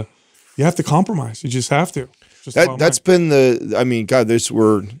have to compromise. You just have to. That's been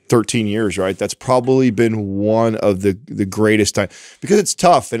we're 13 years, right? That's probably been one of the greatest time because it's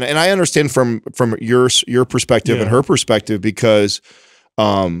tough. And I understand from your perspective and her perspective because,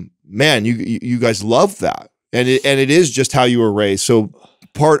 man, you guys love that. And it is just how you were raised. So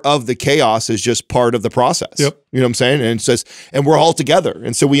part of the chaos is just part of the process. Yep. You know what I'm saying? And it's just, and we're all together.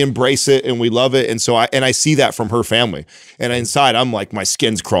 And so we embrace it and we love it. And so I see that from her family. And inside I'm like, my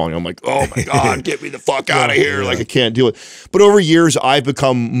skin's crawling. I'm like, oh my God, get me the fuck out of here. Like I can't do it. But over years, I've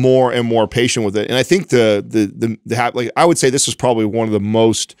become more and more patient with it. And I think like I would say this was probably one of the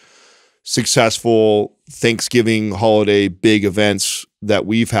most successful Thanksgiving holiday big events that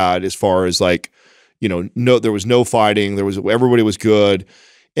we've had, as far as like, you know, there was no fighting. Everybody was good.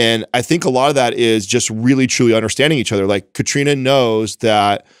 And I think a lot of that is just really truly understanding each other. Like Katrina knows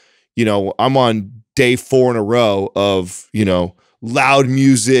that, you know, I'm on day 4 in a row of, you know, loud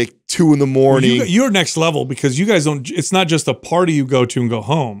music, 2 in the morning. Well, you're next level because you guys don't, it's not just a party you go to and go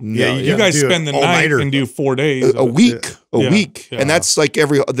home. No, you guys spend the night and do 4 days. A week. Yeah. And that's like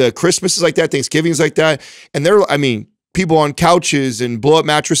the Christmas is like that. Thanksgiving is like that. And I mean, people on couches and blow up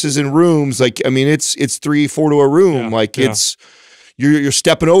mattresses in rooms. Like, I mean, it's 3-4 to a room. Like it's, you're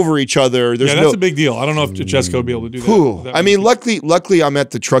stepping over each other. There's that's a big deal. I don't know if Jessica would be able to do that. Cool. I mean, luckily I'm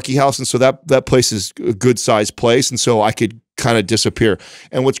at the Truckee house. And so that place is a good sized place. And so I could kind of disappear.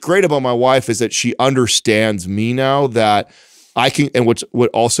 And what's great about my wife is that she understands me now, that I can, and what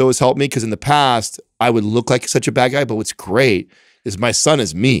also has helped me, because in the past I would look like such a bad guy, but what's great is my son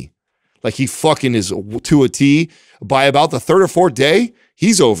is me. Like he fucking is to a T. By about the 3rd or 4th day,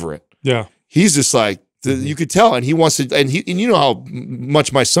 he's over it. Yeah. He's just like, you could tell, and he wants to, and you know how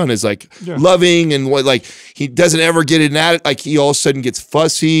much my son is like loving, and what, like he doesn't ever get in at it. Like he all of a sudden gets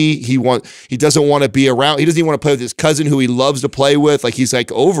fussy. He doesn't want to be around. He doesn't even want to play with his cousin who he loves to play with. Like he's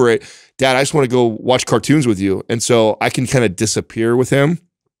like over it. Dad, I just want to go watch cartoons with you. And so I can kind of disappear with him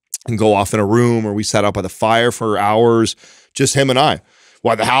and go off in a room, or we sat out by the fire for hours, just him and I.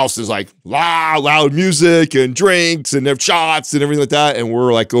 While the house is like loud music and drinks and there's shots and everything like that. And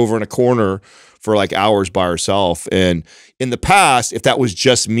we're like over in a corner for like hours by ourselves. And in the past, if that was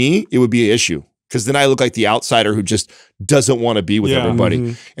just me, it would be an issue, because then I look like the outsider who just doesn't want to be with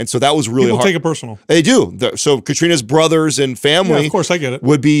everybody. And so that was really People hard. take it personal. They do. So Katrina's brothers and family, of course, I get it.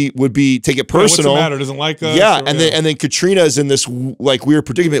 would take it personal. What's the matter? Doesn't like us? Yeah, and then Katrina's in this like weird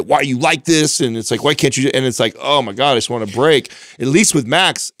predicament. Why you like this? And it's like, why can't you? And it's like, oh my God, I just want to break. At least with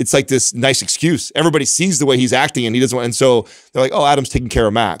Max, it's like this nice excuse. Everybody sees the way he's acting, and he doesn't want. And so they're like, oh, Adam's taking care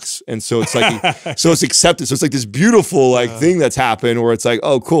of Max, and so it's like, so it's accepted. So it's like this beautiful like thing that's happened where it's like,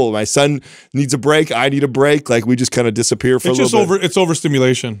 oh, cool, my son needs a break, I need a break. Like we just kind of disappear for a little bit. It's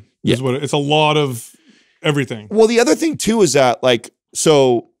overstimulation. Is what it's a lot of everything. Well, the other thing too is that like,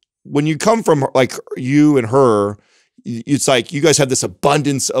 so when you come from like you and her, it's like you guys have this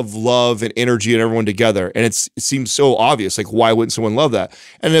abundance of love and energy and everyone together, and it seems so obvious. Like, why wouldn't someone love that?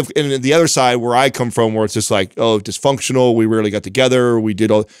 And the other side where I come from, where it's just like, oh, dysfunctional. We rarely got together. We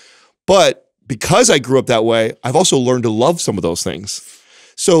did all, but because I grew up that way, I've also learned to love some of those things.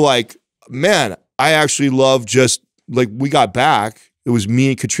 So like, man, I actually love just like we got back. It was me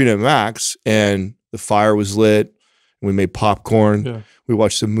and Katrina and Max, and the fire was lit. And we made popcorn. Yeah. We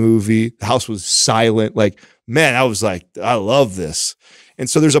watched a movie. The house was silent. Like, man, I was like, I love this. And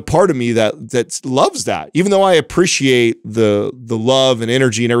so there's a part of me that loves that, even though I appreciate the love and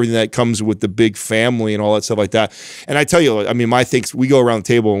energy and everything that comes with the big family and all that stuff like that. And I tell you, I mean, we go around the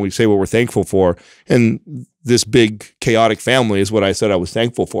table and we say what we're thankful for. And this big chaotic family is what I said I was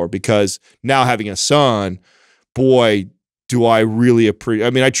thankful for, because now having a son, boy, do I really appreciate. I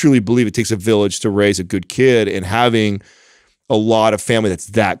mean, I truly believe it takes a village to raise a good kid, and having a lot of family that's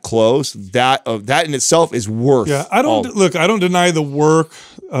that close, that in itself is worth. Yeah, I don't deny the work.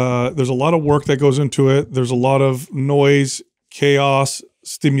 There's a lot of work that goes into it. There's a lot of noise, chaos,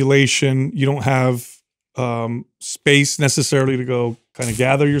 stimulation. You don't have space necessarily to go kind of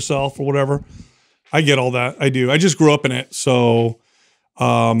gather yourself or whatever. I get all that. I do. I just grew up in it, so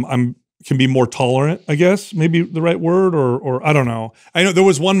can be more tolerant, I guess, maybe the right word, or I don't know. I know there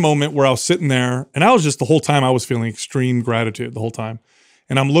was one moment where I was sitting there, and I was just, the whole time I was feeling extreme gratitude the whole time.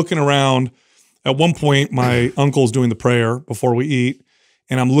 And I'm looking around. At one point, my uncle's doing the prayer before we eat,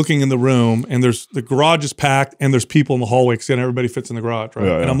 and I'm looking in the room, and the garage is packed, and there's people in the hallway, because everybody fits in the garage,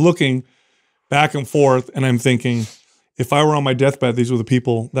 right? And I'm looking back and forth, and I'm thinking, if I were on my deathbed, these were the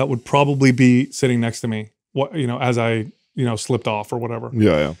people that would probably be sitting next to me, as I, slipped off or whatever.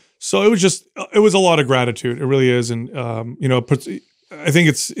 Yeah. So it was a lot of gratitude. It really is. And, I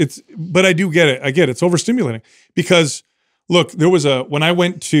think but I do get it. I get it. It's overstimulating, because look, when I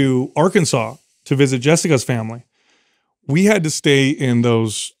went to Arkansas to visit Jessica's family, we had to stay in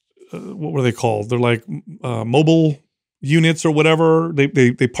those, what were they called? They're like mobile units or whatever.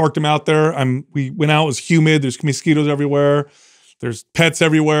 They parked them out there. We went out, it was humid. There's mosquitoes everywhere. There's pets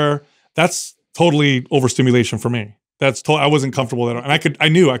everywhere. That's totally overstimulation for me. I wasn't comfortable with that. And I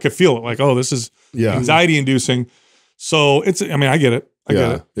knew I could feel it like, oh, this is anxiety inducing. So I mean, I get it. I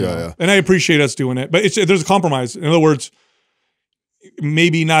get it. Yeah. And I appreciate us doing it, but there's a compromise. In other words,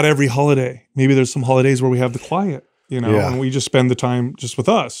 maybe not every holiday. Maybe there's some holidays where we have the quiet, and we just spend the time just with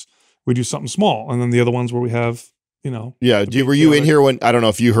us. We do something small. And then the other ones where we have, Yeah. Were you in here when, I don't know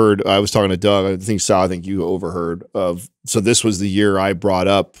if you heard, I was talking to Doug, I think Sal, I think you overheard so this was the year I brought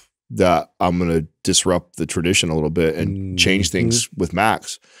up that I'm going to disrupt the tradition a little bit and change things with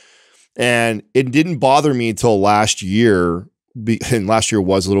Max. And it didn't bother me until last year. And last year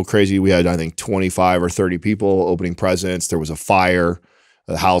was a little crazy. We had, I think, 25 or 30 people opening presents. There was a fire.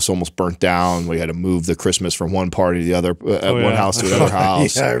 The house almost burnt down. We had to move the Christmas from one party to the other, one house to another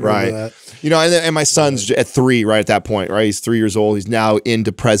house. I remember that. And my son's at 3 right at that point, right? He's 3 years old. He's now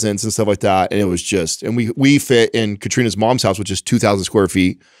into presents and stuff like that. And it was just, and we fit in Katrina's mom's house, which is 2,000 square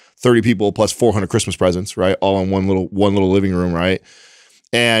feet, 30 people plus 400 Christmas presents, right? All in one little living room, right?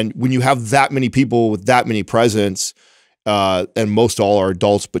 And when you have that many people with that many presents, and most all are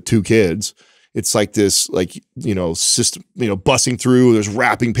adults but 2 kids, it's like this, system, busting through. There's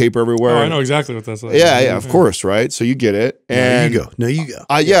wrapping paper everywhere. Oh, I know exactly what that's like. Yeah, of course, right? So you get it. And No, you go.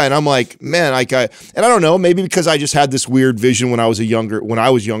 And I'm like, man, and I don't know, maybe because I just had this weird vision when I was younger,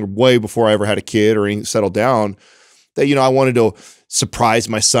 way before I ever had a kid or any settled down, that I wanted to surprise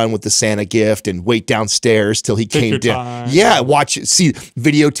my son with the Santa gift and wait downstairs till he came down. Yeah,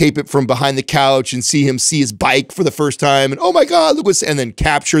 videotape it from behind the couch and see him see his bike for the first time. And oh my God, look what's, and then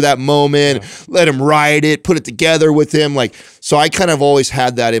capture that moment, let him ride it, put it together with him. So I kind of always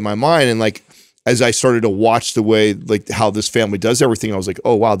had that in my mind. And as I started to watch the way, how this family does everything, I was like,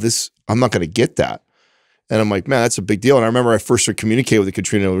 oh wow, I'm not going to get that. And I'm like, man, that's a big deal. And I remember I first started communicating with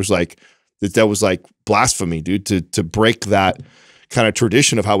Katrina, it was like, that was like blasphemy, dude, to break that kind of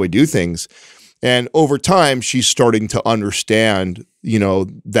tradition of how we do things. And over time, she's starting to understand,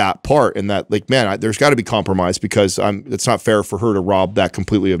 that part, and that man, there's got to be compromise, because it's not fair for her to rob that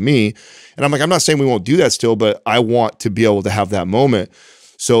completely of me. And I'm like, I'm not saying we won't do that still, but I want to be able to have that moment.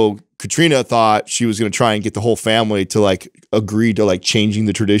 So Katrina thought she was going to try and get the whole family to agree to changing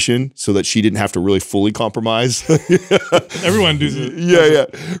the tradition so that she didn't have to really fully compromise. Everyone does it. Yeah.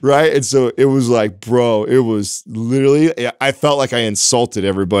 Right. And so it was bro, it was literally, I felt like I insulted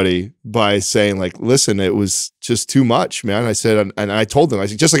everybody by saying listen, it was just too much, man. I said, and I told them, I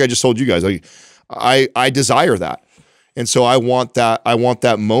said, just like I just told you guys, I desire that. And so I want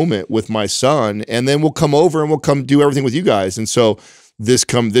that moment with my son, and then we'll come over and we'll come do everything with you guys. And so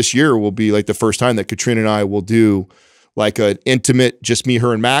this year will be the first time that Katrina and I will do an intimate, just me,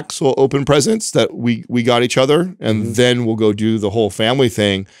 her, and Max will open presents that we got each other, and then we'll go do the whole family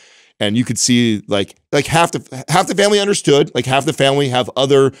thing. And you could see half the family understood, half the family have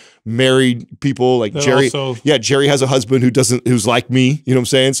other married people, Jerry. Jerry has a husband who's like me, you know what I'm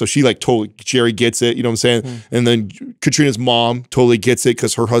saying? So she totally, Jerry gets it, you know what I'm saying? And then Katrina's mom totally gets it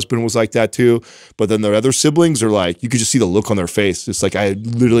because her husband was like that too. But then their other siblings are you could just see the look on their face. It's I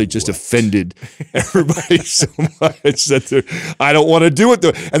had literally just offended everybody so much that I don't want to do it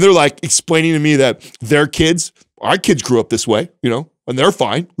though. And they're explaining to me that our kids grew up this way, and they're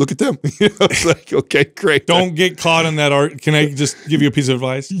fine. Look at them. It's okay, great. Don't get caught in that art. Can I just give you a piece of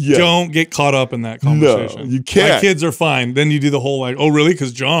advice? Yeah. Don't get caught up in that conversation. No, you can't. My kids are fine. Then you do the whole oh, really?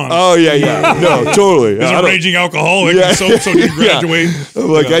 Because John. Oh, yeah. No, totally. He's a raging alcoholic. Yeah. So you graduate.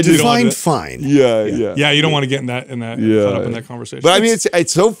 I just fine. Yeah. Yeah, you don't want to get in that caught up in that conversation. But I mean,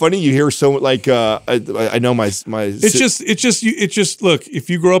 it's so funny. You hear so I know my. It's just look. If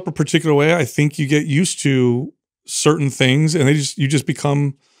you grow up a particular way, I think you get used to certain things, and you just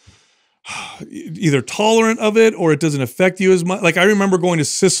become either tolerant of it or it doesn't affect you as much. I remember going to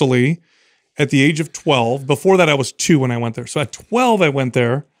Sicily at the age of 12. Before that, I was 2 when I went there. So at 12, I went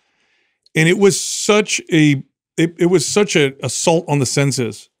there, and it was such a assault on the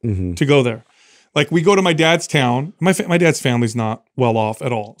senses to go there. We go to my dad's town. My dad's family's not well off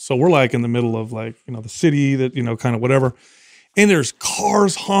at all, so we're in the middle of the city that kind of whatever. And there's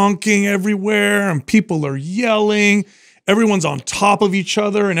cars honking everywhere, and people are yelling. Everyone's on top of each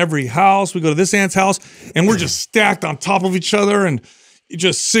other in every house. We go to this aunt's house, and we're just stacked on top of each other, and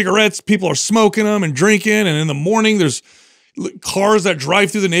just cigarettes. People are smoking them and drinking. And in the morning, there's cars that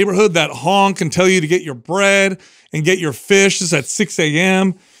drive through the neighborhood that honk and tell you to get your bread and get your fish. It's at 6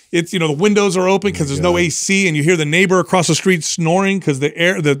 a.m. It's, the windows are open because there's no AC, and you hear the neighbor across the street snoring because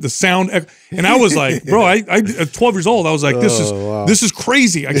the sound. And I was like, bro, I at 12 years old, I was like, this is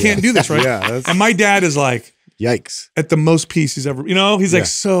crazy. I can't do this, right? And my dad is like, Yikes. at the most peace he's ever, he's like,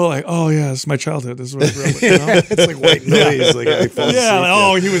 so like, oh yeah, this is my childhood. This is what I grew up with. It's like white noise. Like, I fall Yeah, asleep, like,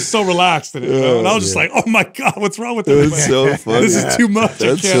 oh, he was so relaxed in it. And I was just like, oh my God, what's wrong with this? That's so funny. This is too much.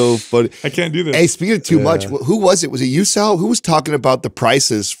 That's so funny. I can't do this. Hey, speaking of too much, who was it? Was it you, Sal? Who was talking about the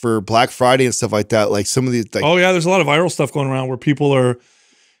prices for Black Friday and stuff like that? Like some of these, like, Oh yeah, there's a lot of viral stuff going around where people are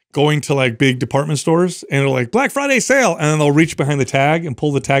going to like big department stores and they're like Black Friday sale, and then they'll reach behind the tag and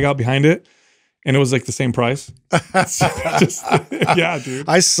pull the tag out behind it, and it was like the same price. Yeah, dude.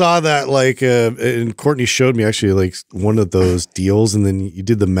 I saw that like, and Courtney showed me actually like one of those deals, and then you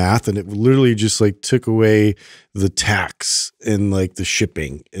did the math, and it literally just like took away the tax and like the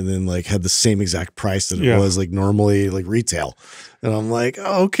shipping, and then like had the same exact price that it was like normally like retail. And I'm like,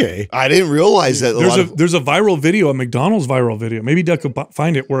 oh, okay. I didn't realize that. There's a viral video, a McDonald's viral video. Maybe Doug could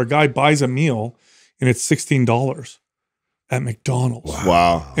find it, where a guy buys a meal and it's $16 at McDonald's.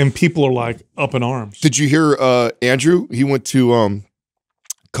 Wow. And people are like up in arms. Did you hear Andrew? He went to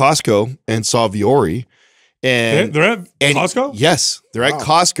Costco and saw Viore. And they're at Costco? Yes, they're at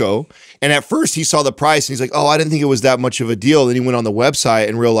Costco. And at first he saw the price and he's like, oh, I didn't think it was that much of a deal. Then he went on the website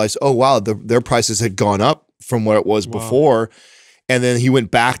and realized, oh, wow, their prices had gone up from what it was before. And then he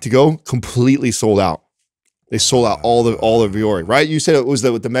went back to go, completely sold out. They sold out all the Viore, right? You said it was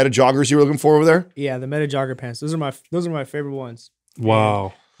the Meta joggers you were looking for over there? Yeah, the Meta jogger pants. Those are my favorite ones. Wow.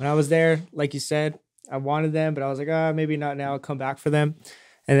 And when I was there, like you said, I wanted them, but I was like, maybe not now. I'll come back for them.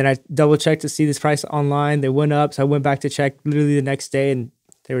 And then I double checked to see this price online. They went up, so I went back to check literally the next day, and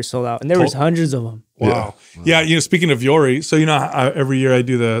they were sold out. And there was hundreds of them. Wow. Yeah, speaking of Viore, so every year I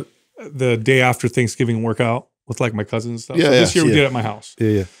do the day after Thanksgiving workout with like my cousins and stuff. Yeah, so this year we did it at my house.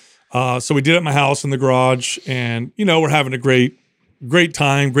 Yeah. So we did it at my house in the garage, and we're having a great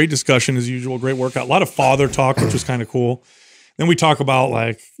time, great discussion as usual, great workout, a lot of father talk, which was kind of cool. Then we talk about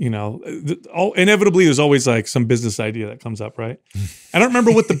like, inevitably there's always like some business idea that comes up, right? I don't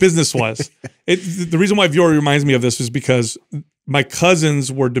remember what the business was. The reason why Viore reminds me of this is because my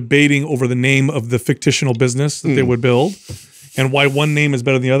cousins were debating over the name of the fictional business that they would build and why one name is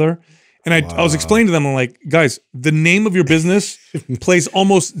better than the other. And I was explaining to them, I'm like, guys, the name of your business plays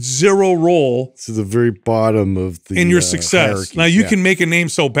almost zero role to the very bottom of the in your success. hierarchy. Now you can make a name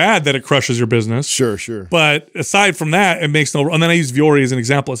so bad that it crushes your business. Sure. But aside from that, it makes no. And then I use Viore as an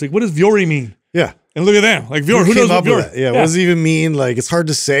example. It's like, what does Viore mean? Yeah. And look at that. Like Viore, who knows what Viore? Yeah. What does it even mean? Like, it's hard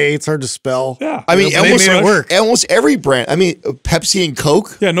to say. It's hard to spell. Yeah. I mean, work. almost every brand. I mean, Pepsi and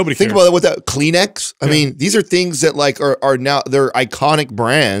Coke. Yeah, nobody think cares. about it with that Kleenex. I mean, these are things that like are now they're iconic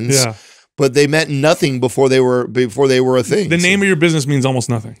brands. Yeah. But they meant nothing before they were a thing. The name of your business means almost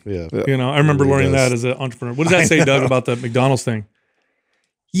nothing. Yeah. I remember learning that as an entrepreneur. What does that say, Doug, about the McDonald's thing?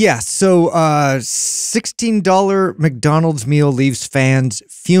 Yeah, so $16 McDonald's meal leaves fans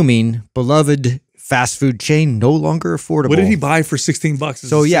fuming. Beloved fast food chain no longer affordable. What did he buy for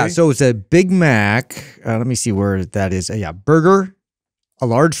 $16? So it's a Big Mac. Let me see where that is. Burger, a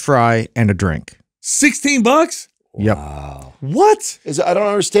large fry, and a drink. $16? Yep. Wow. What? I don't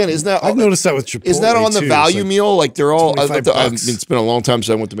understand. Isn't that I've noticed that with Chipotle. Isn't that on the too. value It's like meal? Like they're all. I mean, $25. it's been a long time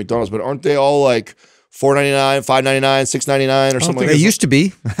since I went to McDonald's, but aren't they all like $4.99, $5.99, $6.99, or something like They that? used to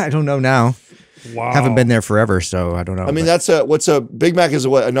be. I don't know now. Wow. Haven't been there forever, so I don't know. I mean, what's a Big Mac is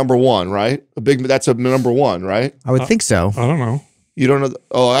a number one, right? That's a number one, right? I would think so. I don't know. You don't know?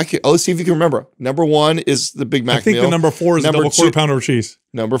 Let's see if you can remember. Number one is the Big Mac I think meal. the number 4 is a double quarter pounder of cheese.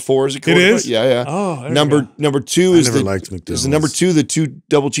 Number 4 is a quarter. It is? Yeah. Oh, number 2 is never liked McDonald's. Is number 2 the 2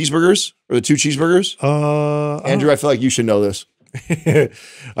 double cheeseburgers or the 2 cheeseburgers? Andrew, I feel like you should know this.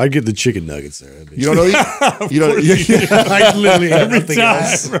 I'd get the chicken nuggets there. You don't know these? You don't. I literally everything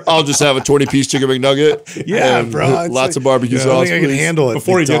else. I'll just have a 20-piece chicken McNugget. Yeah, and bro. Lots of barbecue I sauce. think I can please. handle it.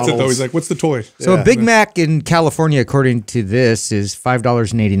 Before he gets it, though, McDonald's. he's like, what's the toy? So a Big Mac in California, according to this, is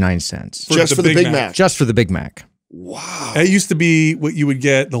 $5.89. Just for the Big Mac. Just for the Big Mac. Wow. That used to be what you would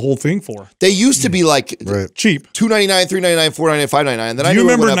get the whole thing for. They used to be like Cheap. $2.99, $3.99, $4.99, $5.99. Then Do you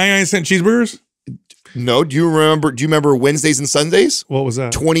remember 99-cent cheeseburgers? No. Do you remember Wednesdays and Sundays? What was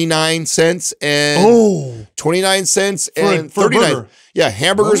that? 29 cents and 29 cents and for a 39. burger. Yeah,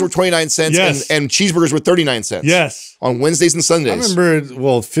 hamburgers were 29 cents Yes. and cheeseburgers were 39 cents. Yes. On Wednesdays and I Sundays. remember,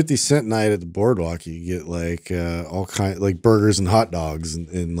 50-cent night at the boardwalk, you get like all kind like burgers and hot dogs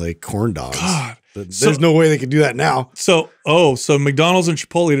and like corn dogs. God. But there's no way they could do that now. So McDonald's and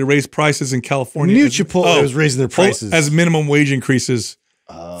Chipotle to raise prices in California. New Chipotle was raising their prices. as minimum wage increases.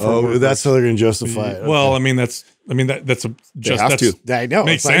 Oh, that's how they're going to justify it. Well, Okay. I mean that's a just have that's, to. I know.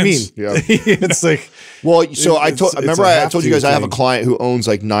 Makes That's what I sense. mean. Yeah. It's like, Well, so I It's a told you guys I have a have-to client who owns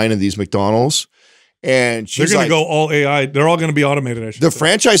like 9 of these McDonald's, And They're she's going like, to go all AI. They're all going to be automated. I should the say.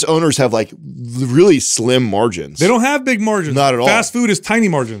 franchise owners have like really slim margins. They don't have big margins. Not at all. Fast food is tiny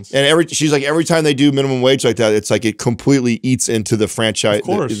margins. And she's like, every time they do minimum wage like that, it's like it completely eats into the franchise. Of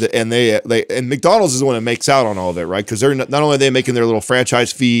course. And and McDonald's is the one that makes out on all of it, right? Because they're not only are they making their little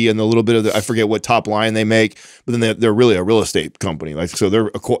franchise fee and the little bit of I forget what top line they make, but then they're really a real estate company. Like, so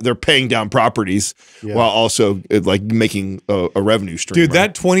they're paying down properties while also like making a revenue stream. Dude,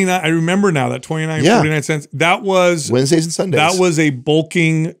 that 29, I remember now that 29, 49 cents. That was Wednesdays and Sundays. That was a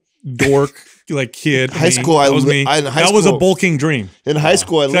bulking dork like kid. High school, that was me. That was a bulking dream. In high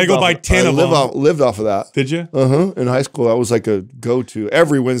school, I go buy 10 of them. Lived off of that. Did you? In high school, that was like a go-to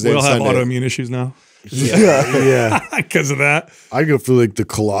every Wednesday We and all have Sunday. autoimmune issues now Yeah. because of that. I go for like the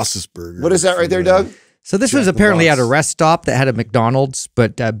Colossus burger. What is that right there, Doug? So this was apparently at a rest stop that had a McDonald's,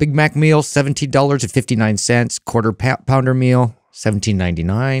 but Big Mac meal, $17.59, quarter pounder meal,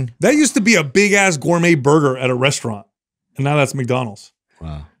 $17.99. That used to be a big ass gourmet burger at a restaurant, and now that's McDonald's.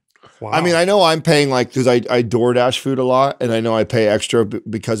 Wow. Wow. I mean, I know I'm paying like because I DoorDash food a lot, and I know I pay extra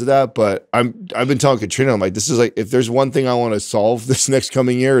because of that. But I've been telling Katrina, I'm like, this is like if there's one thing I want to solve this next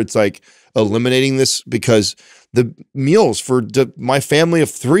coming year, it's like eliminating this because the meals for my family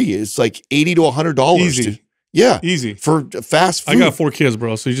of 3 is like $80 to $100. Easy. Yeah, easy for fast food. I got 4 kids,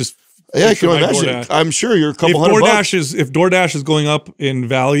 bro. So you just I can imagine. DoorDash. I'm sure you're a couple if $100 DoorDash if DoorDash is going up in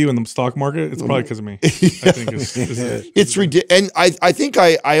value in the stock market, it's probably because of me. I think it's ridiculous. And I think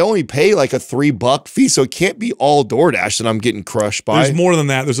I only pay like a $3 fee, so it can't be all DoorDash that I'm getting crushed by. There's more than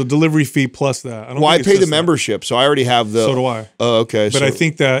that. There's a delivery fee plus that. I pay the membership, so I already have the. So do I. Oh, okay. But I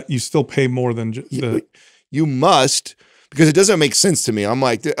think that you still pay more than you must. Because it doesn't make sense to me. I'm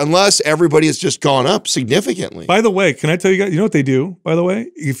like, unless everybody has just gone up significantly. By the way, can I tell you guys, you know what they do, by the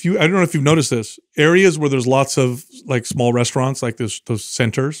way? I don't know if you've noticed this, areas where there's lots of like small restaurants, like those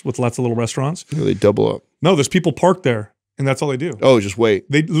centers with lots of little restaurants. They double up. No, there's people parked there and that's all they do. Oh, just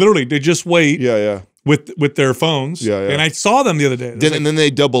wait. They just wait. Yeah. With their phones. Yeah. And I saw them the other day. And then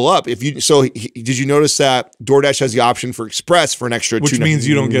they double up. Did you notice that DoorDash has the option for Express for an extra $2.99? Which means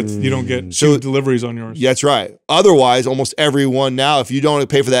you don't get 2 deliveries on yours. Yeah, that's right. Otherwise, almost everyone now, if you don't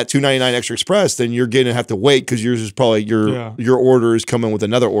pay for that $2.99 extra Express, then you're going to have to wait because yours is probably your order is coming with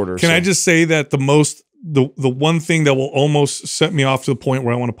another order. Can I just say that the one thing that will almost set me off to the point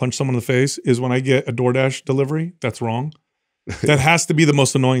where I want to punch someone in the face is when I get a DoorDash delivery that's wrong. That has to be the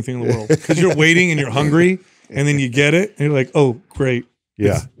most annoying thing in the world because you're waiting and you're hungry and then you get it and you're like, oh, great.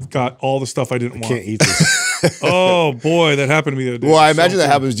 Yeah. It's got all the stuff I didn't want. Can't eat this. Oh, boy. That happened to me the other day. Well, I imagine that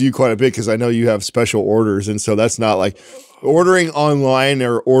happens to you quite a bit because I know you have special orders. And so that's not like ordering online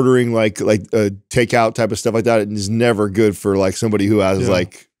or ordering like takeout type of stuff like that is never good for like somebody who has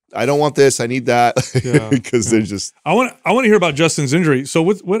like, I don't want this. I need that because they're just. I want to hear about Justin's injury. So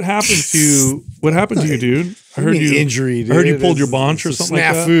what happened to you? What happened to you, dude? I heard you injury. Dude. I heard you pulled your bonch or something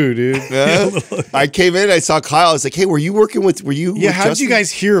like that. Snafu, dude. I came in. I saw Kyle. I was like, "Hey, were you working with? Were you?" Yeah. How did you guys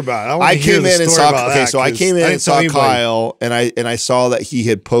hear about it? I came in and saw. Okay, so I came in and saw anybody. Kyle, and I saw that he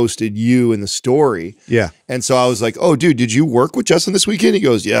had posted you in the story. Yeah. And so I was like, "Oh, dude, did you work with Justin this weekend?" He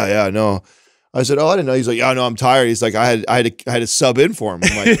goes, "Yeah, no." I said, "Oh, I didn't know." He's like, "Yeah, no, I'm tired." He's like, "I had to sub in for him."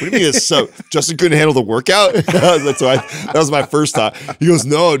 I'm like, "What do you mean a sub? Justin couldn't handle the workout?" That was my first thought. He goes,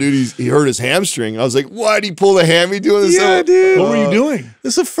 "No, dude, he hurt his hamstring." I was like, "What? He pulled a hammy doing this?" Yeah, dude. What were you doing?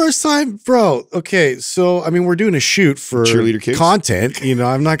 This is the first time, bro. Okay, so I mean, we're doing a shoot for Cheerleader kicks? content. You know,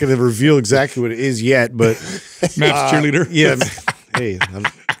 I'm not going to reveal exactly what it is yet, but Maps cheerleader. yeah. Hey, I'm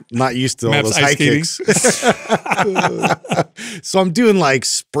not used to all Maps those ice high skating. kicks. So I'm doing like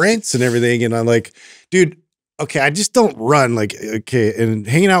sprints and everything, and I'm like, dude, okay, I just don't run. Like, okay, and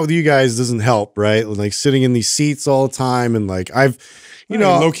hanging out with you guys doesn't help, right? Like sitting in these seats all the time, and like you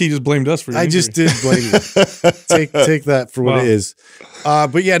know, low key just blamed us for. Your I injury. just did blame you. Take that for what it is.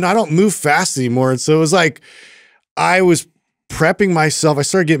 But yeah, no, I don't move fast anymore, and so it was like I was prepping myself. I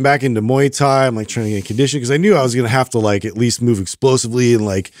started getting back into Muay Thai. I'm like trying to get in condition because I knew I was going to have to like at least move explosively and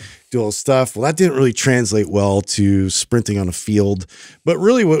like do all this stuff. Well, that didn't really translate well to sprinting on a field. But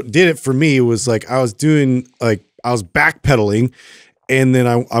really what did it for me was like I was backpedaling and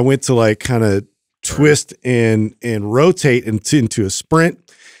then I went to like kind of twist and rotate into a sprint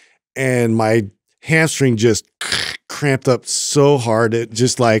and my hamstring just cramped up so hard. It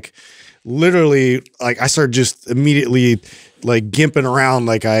just like literally like I started just immediately like gimping around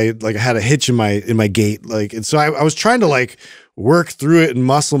like I had a hitch in my gait, like, and so I was trying to like work through it and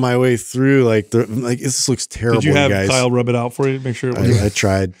muscle my way through like this looks terrible. Did you have guys. Kyle rub it out for you to make sure it was I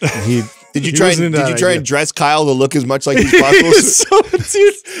tried. Did you He try? wasn't into Did you that try idea. and dress Kyle to look as much like he's possible?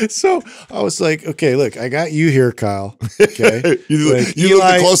 so I was like, okay, look, I got you here, Kyle. Okay, You like, look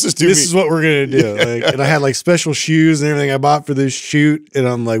the closest to this me. is what we're gonna do. Like, and I had like special shoes and everything I bought for this shoot, and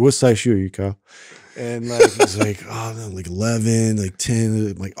I'm like, what size shoe are you, Kyle? And like he's like, oh, no, like 11, like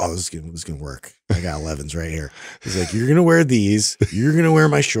 10. I'm like, oh, this is gonna work. I got 11s right here. He's like, you're gonna wear these. You're gonna wear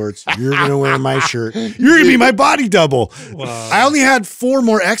my shorts. You're gonna wear my shirt. You're gonna be my body double. Wow. I only had 4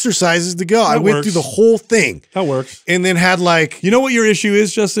 more exercises to go. I went works. through the whole thing, That works. and then had like, You know what your issue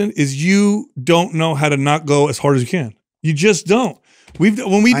is, Justin? Is you don't know how to not go as hard as you can. You just don't.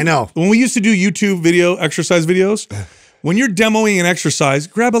 I know. When we used to do YouTube video exercise videos, when you're demoing an exercise,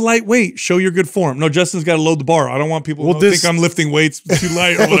 grab a light weight, show your good form. No, Justin's got to load the bar. I don't want people to think I'm lifting weights too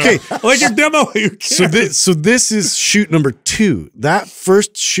light or whatever. Okay. Like your demo. So this is shoot number 2. That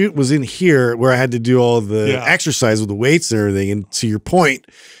first shoot was in here where I had to do all the exercise with the weights and everything. And to your point,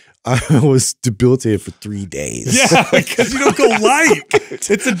 I was debilitated for 3 days. Yeah, because you don't go light.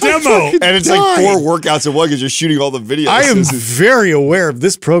 It's a demo. And it's like 4 workouts in one because you're shooting all the videos. I am very aware of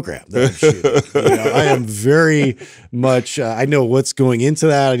this program that I'm shooting. You know, I am very much, I know what's going into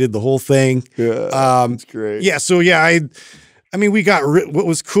that. I did the whole thing. Yeah, that's great. Yeah, so yeah, I mean, we got, what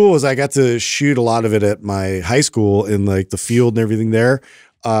was cool is I got to shoot a lot of it at my high school in like the field and everything there.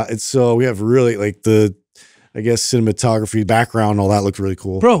 And so we have really like I guess cinematography background, all that looked really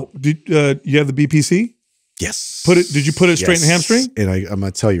cool. Bro, did you have the BPC? Yes. Did you put it straight in the hamstring? And I'm going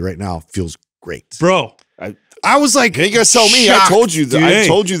to tell you right now, it feels great. Bro. I was like, you gonna tell me? shocked, I told you that. dude. I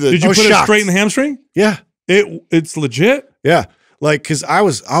told you that. Did you put it shocked. straight in the hamstring? Yeah. It's legit? Yeah. Like, cause I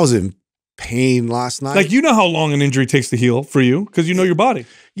was in pain last night. Like, you know how long an injury takes to heal for you because you know your body.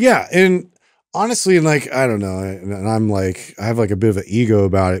 Yeah. And honestly, like, I don't know. And I'm like, I have like a bit of an ego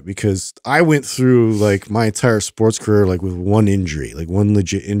about it because I went through like my entire sports career, like with one injury, like one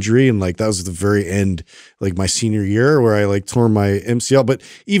legit injury. And like, that was at the very end, like my senior year where I like tore my MCL. But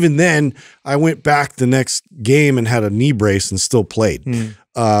even then I went back the next game and had a knee brace and still played.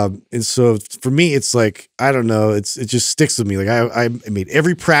 And so for me, it's like, I don't know, it just sticks with me. Like I made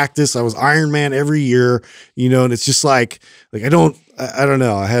every practice. I was Iron Man every year, you know, and it's just like I don't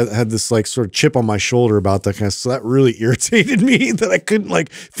know. I had this like sort of chip on my shoulder about that kind of, so that really irritated me that I couldn't like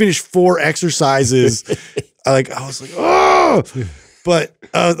finish 4 exercises. I was like, oh, but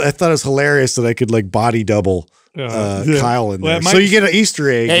I thought it was hilarious that I could like body double Kyle in there. So you get an Easter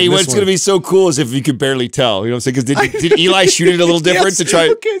egg. Hey, what's going to be so cool is if you could barely tell. You know what I'm saying? Because did Eli shoot it a little different to try?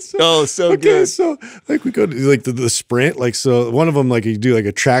 Okay, so good. So like we go to like the sprint. Like so one of them like you do like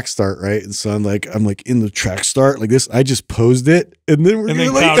a track start, right? And so I'm like in the track start like this. I just posed it, and then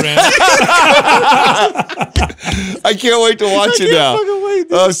Kyle ran. I can't wait to watch it now.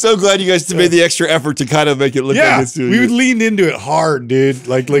 I'm so glad you guys made the extra effort to kind of make it look like it's we would lean into it hard, dude.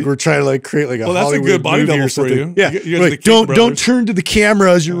 Like we're trying to like create like a that's Hollywood a good body movie double or for something. you. Yeah, You guys are the like King don't brothers. turn to the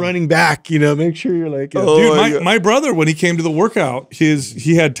camera as you're running back. You know, make sure you're like, Dude, my brother, when he came to the workout,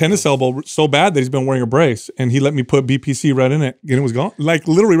 he had tennis elbow so bad that he's been wearing a brace, and he let me put BPC right in it, and it was gone. Like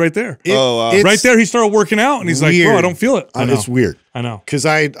literally right there. Right there, he started working out, and he's like, "Bro, I don't feel it." I know. It's weird. I know. Because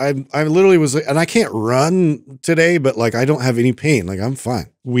I literally was, and I can't run today, but like I don't have any pain. Like I'm fine.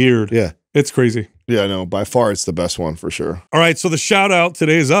 Weird. Yeah. It's crazy. Yeah, no, by far it's the best one for sure. All right, so the shout out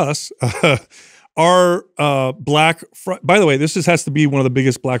today is us. Our by the way, this just has to be one of the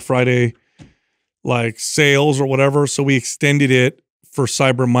biggest Black Friday like sales or whatever. So we extended it for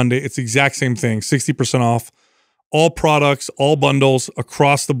Cyber Monday. It's the exact same thing, 60% off, all products, all bundles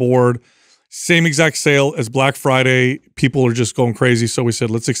across the board. Same exact sale as Black Friday. People are just going crazy. So we said,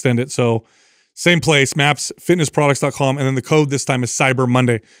 let's extend it. So same place, mapsfitnessproducts.com. And then the code this time is Cyber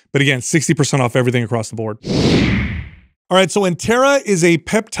Monday. But again, 60% off everything across the board. All right, so Antera is a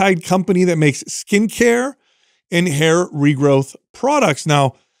peptide company that makes skincare and hair regrowth products.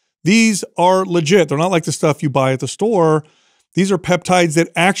 Now, these are legit. They're not like the stuff you buy at the store. These are peptides that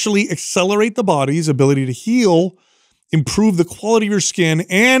actually accelerate the body's ability to heal, improve the quality of your skin,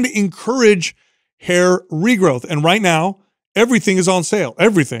 and encourage hair regrowth. And right now, everything is on sale.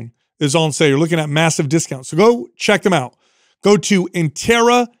 Everything is on sale. You're looking at massive discounts. So go check them out. Go to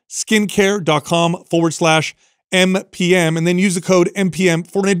enteraskincare.com/MPM and then use the code MPM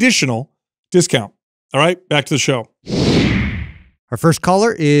for an additional discount. All right, back to the show. Our first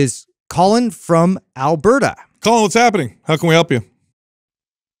caller is Colin from Alberta. Colin, what's happening? How can we help you?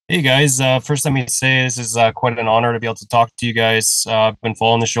 Hey guys, first let me say this is quite an honor to be able to talk to you guys. I've been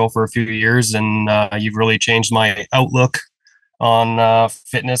following the show for a few years, and you've really changed my outlook on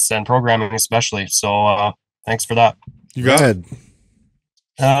fitness and programming especially. So thanks for that. You got it.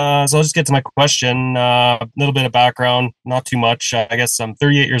 So I'll just get to my question. A little bit of background, not too much. I guess I'm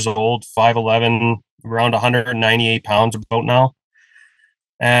 38 years old, 5'11", around 198 pounds about now.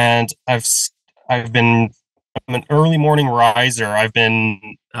 And I'm an early morning riser. I've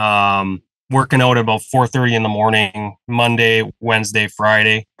been working out at about 4:30 in the morning, Monday, Wednesday,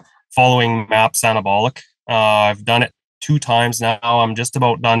 Friday, following MAPS Anabolic. I've done it 2 times now. I'm just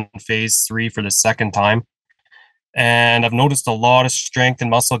about done phase 3 for the second time. And I've noticed a lot of strength and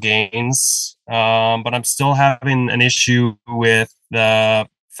muscle gains, but I'm still having an issue with the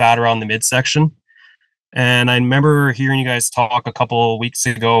fat around the midsection. And I remember hearing you guys talk a couple of weeks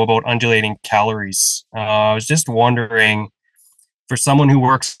ago about undulating calories. I was just wondering, for someone who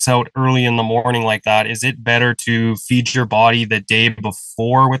works out early in the morning like that, is it better to feed your body the day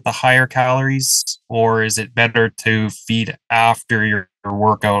before with the higher calories, or is it better to feed after your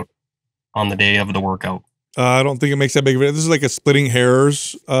workout on the day of the workout? I don't think it makes that big of a difference. This is like a splitting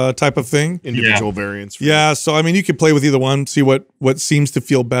hairs type of thing. Individual variants. Yeah. So, I mean, you can play with either one, see what seems to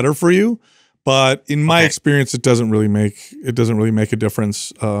feel better for you. But in my experience, it doesn't really make a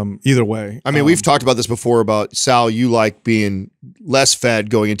difference either way. I mean, we've talked about this before about Sal. You like being less fed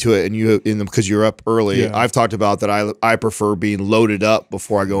going into it, and because you're up early. Yeah. I've talked about that. I prefer being loaded up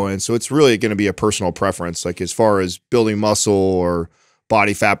before I go in. So it's really going to be a personal preference. Like as far as building muscle or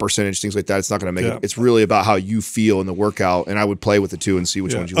body fat percentage, things like that, it's not going to make it. It's really about how you feel in the workout, and I would play with the two and see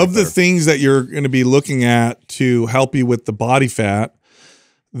which ones you like of the better. things that you're going to be looking at to help you with the body fat.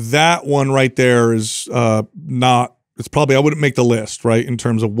 That one right there is not. It's probably I wouldn't make the list right in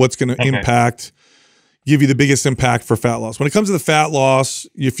terms of what's going to give you the biggest impact for fat loss. When it comes to the fat loss,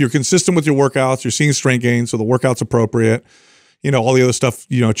 if you're consistent with your workouts, you're seeing strength gains, so the workout's appropriate. You know, all the other stuff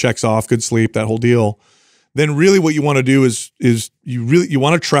checks off, good sleep, that whole deal. Then really what you want to do is you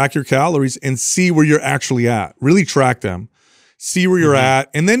want to track your calories and see where you're actually at. Really track them, see where you're at,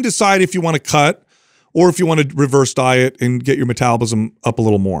 and then decide if you want to cut or if you want to reverse diet and get your metabolism up a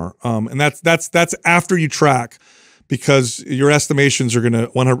little more. And that's after you track, because your estimations are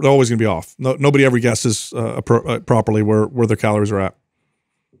always going to be off. Nobody ever guesses properly where their calories are at.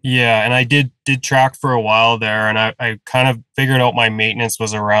 Yeah, and I did track for a while there, and I kind of figured out my maintenance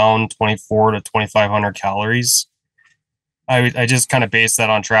was around 24 to 2,500 calories. I just kind of based that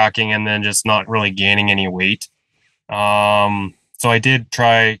on tracking and then just not really gaining any weight. So I did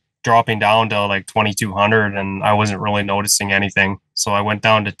try dropping down to like 2,200, and I wasn't really noticing anything. So I went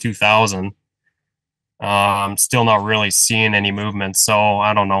down to 2,000. Still not really seeing any movement. So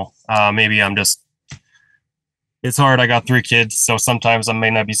I don't know. Maybe it's hard. I got 3 kids, so sometimes I may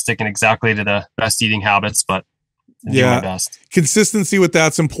not be sticking exactly to the best eating habits, but I do my best. Consistency with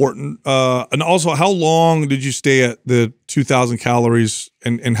that's important. And also, how long did you stay at the 2,000 calories,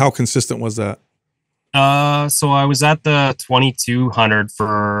 and how consistent was that? So I was at the 2,200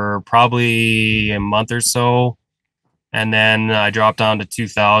 for probably a month or so, and then I dropped down to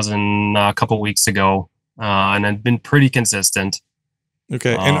 2,000 a couple weeks ago, and I've been pretty consistent.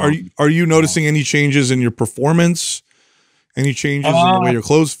 Okay. And are you noticing any changes in your performance? Any changes in the way your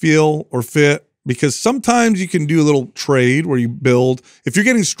clothes feel or fit? Because sometimes you can do a little trade where you build. If you're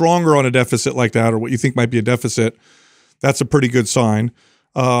getting stronger on a deficit like that, or what you think might be a deficit, that's a pretty good sign.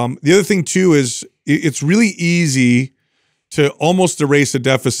 The other thing too is it's really easy to almost erase a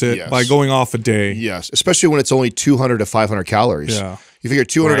deficit by going off a day. Yes, especially when it's only 200 to 500 calories. Yeah. You figure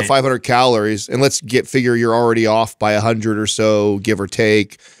 200 to 500 calories, and let's figure you're already off by 100 or so, give or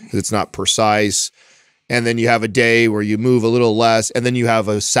take, because it's not precise. And then you have a day where you move a little less, and then you have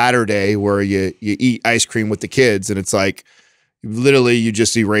a Saturday where you eat ice cream with the kids, and it's like literally you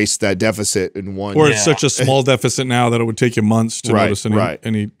just erase that deficit in one. Or it's such a small deficit now that it would take you months to notice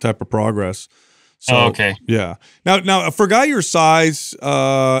any type of progress. So, yeah. Now for a guy your size,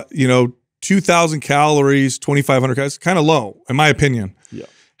 2,000 calories, 2,500 calories, kind of low, in my opinion. Yeah.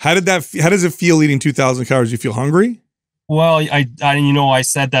 How does it feel eating 2,000 calories? Do you feel hungry? Well, I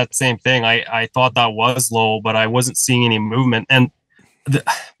said that same thing. I thought that was low, but I wasn't seeing any movement. And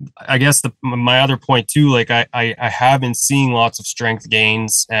I guess my other point too, like I have been seeing lots of strength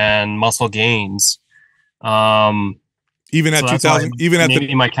gains and muscle gains. Even at 2,000,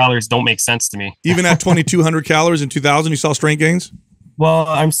 maybe my calories don't make sense to me. Even at 2,200 calories and 2,000, you saw strength gains? Well,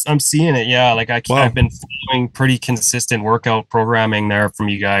 I'm seeing it. Yeah. Like I've been following pretty consistent workout programming there from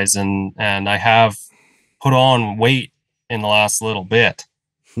you guys. And I have put on weight in the last little bit.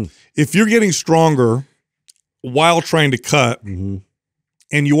 If you're getting stronger while trying to cut, and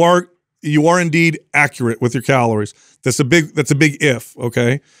you are indeed accurate with your calories, that's a big if,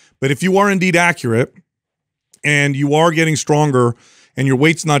 okay? But if you are indeed accurate and you are getting stronger and your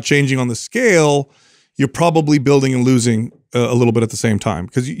weight's not changing on the scale, you're probably building and losing a little bit at the same time,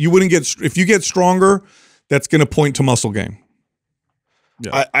 because you wouldn't get, if you get stronger, that's going to point to muscle gain.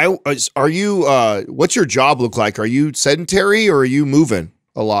 Yeah. Are you, what's your job look like? Are you sedentary or are you moving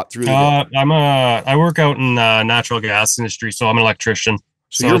a lot through the day? I work out in natural gas industry, so I'm an electrician.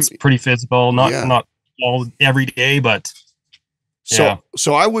 So it's pretty physical, not all every day, but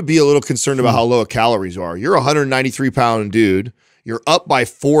So I would be a little concerned about how low calories are. You're a 193-pound dude. You're up by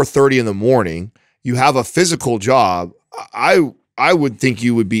 4:30 in the morning. You have a physical job. I would think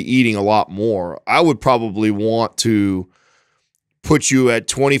you would be eating a lot more. I would probably want to put you at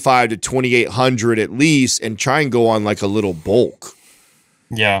 25 to 2,800 at least and try and go on like a little bulk.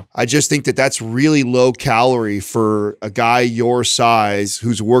 Yeah. I just think that that's really low calorie for a guy your size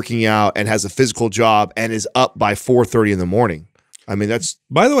who's working out and has a physical job and is up by 4:30 in the morning. I mean, that's,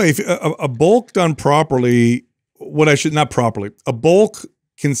 by the way, if a bulk done properly, a bulk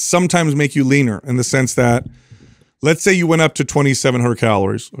can sometimes make you leaner, in the sense that, let's say you went up to 2,700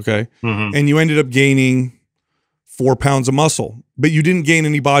 calories, okay, and you ended up gaining 4 pounds of muscle, but you didn't gain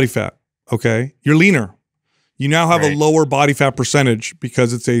any body fat, okay, you're leaner. You now have a lower body fat percentage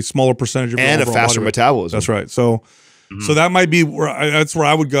because it's a smaller percentage of your and a overall faster body weight. metabolism. That's right. So, so that might be that's where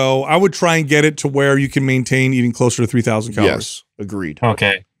I would go. I would try and get it to where you can maintain eating closer to 3,000 calories. Yes, agreed.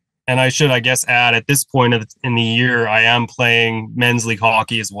 Okay. And I should, I guess, add at this point in the year, I am playing men's league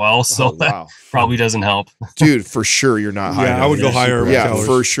hockey as well. So that probably doesn't help. Dude, for sure you're not high. Yeah, I would go higher. Yeah, calories.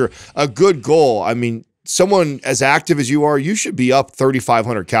 for sure. A good goal. I mean, someone as active as you are, you should be up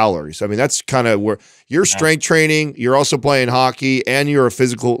 3,500 calories. I mean, that's kind of where you're strength training. You're also playing hockey, and you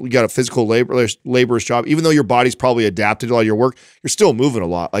got a physical laborer's job. Even though your body's probably adapted to all your work, you're still moving a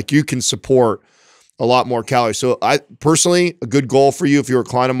lot. Like, you can support a lot more calories. So I personally, a good goal for you, if you're a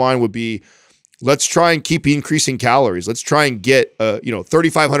client of mine, would be, let's try and keep increasing calories. Let's try and get,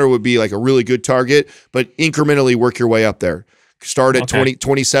 3,500 would be like a really good target, but incrementally work your way up there. Start at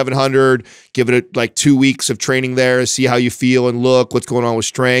 2,700, give it like 2 weeks of training there, see how you feel and look, what's going on with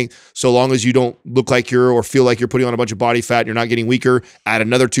strength. So long as you don't look like or feel like you're putting on a bunch of body fat, you're not getting weaker, add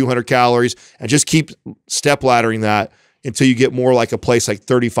another 200 calories and just keep step laddering that until you get more like a place like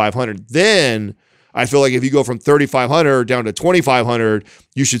 3,500. Then I feel like if you go from 3,500 down to 2,500,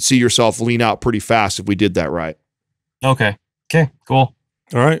 you should see yourself lean out pretty fast if we did that right. Okay. Okay, cool.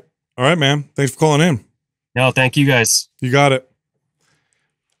 All right, man. Thanks for calling in. No, thank you guys. You got it.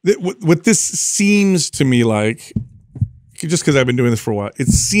 What this seems to me like, just because I've been doing this for a while, it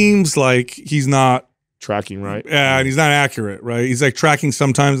seems like he's not tracking right. Yeah, and he's not accurate, right? He's like tracking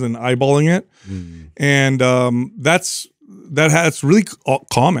sometimes and eyeballing it, and that's really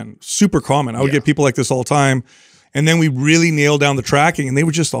common, super common. I would get people like this all the time, and then we really nailed down the tracking, and they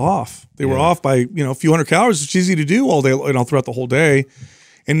were just off. They were off by a few hundred calories. It's easy to do all day, throughout the whole day,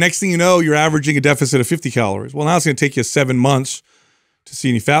 and next thing you know, you're averaging a deficit of 50 calories. Well, now it's going to take you 7 months to see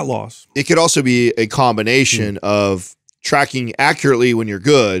any fat loss. It could also be a combination of tracking accurately when you're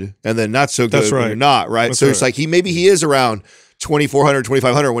good and then not so good when you're not, right? That's so it's like maybe he is around 2,400,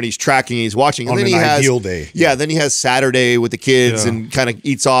 2,500 when he's tracking, he's watching. And on then an he has ideal day. Yeah, then he has Saturday with the kids and kind of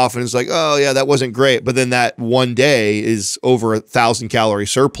eats off and it's like, oh yeah, that wasn't great. But then that one day is over 1,000 calorie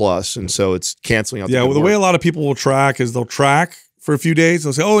surplus. And so it's canceling out. Yeah, well, the way a lot of people will track is they'll track for a few days.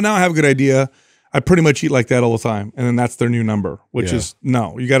 They'll say, oh, now I have a good idea. I pretty much eat like that all the time. And then that's their new number, which is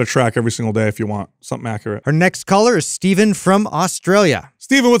no, you got to track every single day if you want something accurate. Our next caller is Steven from Australia.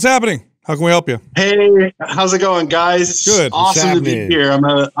 Steven, what's happening? How can we help you? Hey, how's it going, guys? Good. Awesome to be here.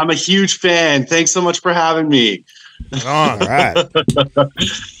 I'm a huge fan. Thanks so much for having me. All right.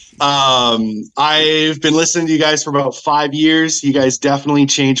 I've been listening to you guys for about 5 years. You guys definitely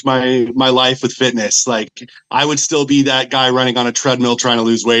changed my life with fitness. Like, I would still be that guy running on a treadmill trying to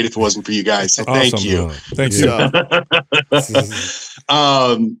lose weight if it wasn't for you guys. So thank you. Thank you.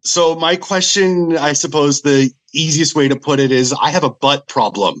 So my question, I suppose the easiest way to put it is, I have a butt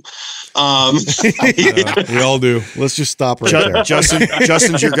problem. We all do. Let's just stop right there.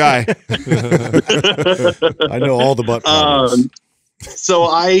 Justin's your guy. I know all the butt problems. So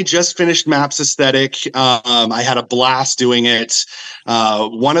I just finished MAPS Aesthetic. I had a blast doing it.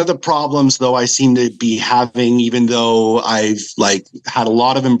 One of the problems, though, I seem to be having, even though I've had a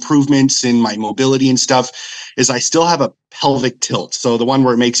lot of improvements in my mobility and stuff, is I still have a pelvic tilt. So the one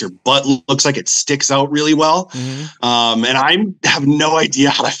where it makes your butt looks like it sticks out really well. And I have no idea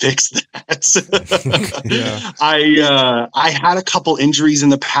how to fix that. I had a couple injuries in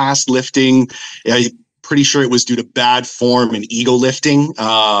the past lifting. pretty sure it was due to bad form and ego lifting.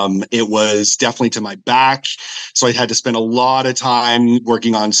 It was definitely to my back. So I had to spend a lot of time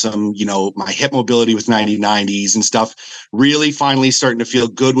working on some, my hip mobility with 90/90s and stuff, really finally starting to feel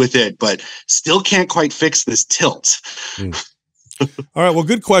good with it, but still can't quite fix this tilt. All right. Well,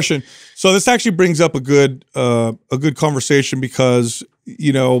 good question. So this actually brings up a good conversation because,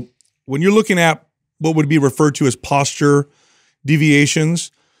 when you're looking at what would be referred to as posture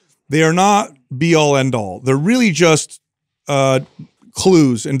deviations, they are not be all end all. They're really just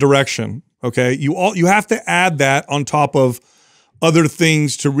clues and direction. Okay. You have to add that on top of other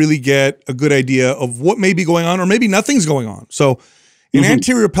things to really get a good idea of what may be going on, or maybe nothing's going on. So an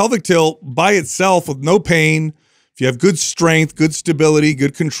anterior pelvic tilt by itself with no pain, if you have good strength, good stability,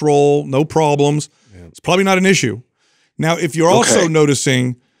 good control, no problems, it's probably not an issue. Now, if you're also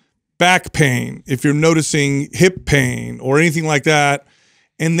noticing back pain, if you're noticing hip pain or anything like that,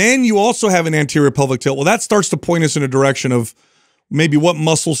 and then you also have an anterior pelvic tilt, well, that starts to point us in a direction of maybe what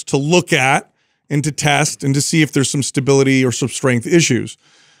muscles to look at and to test and to see if there's some stability or some strength issues.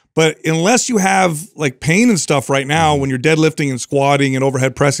 But unless you have like pain and stuff right now, when you're deadlifting and squatting and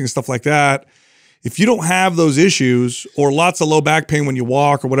overhead pressing and stuff like that, if you don't have those issues or lots of low back pain when you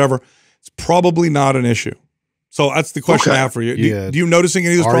walk or whatever, it's probably not an issue. So that's the question I have for you. Do you noticing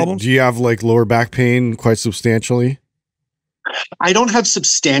any of those problems? Do you have like lower back pain quite substantially? I don't have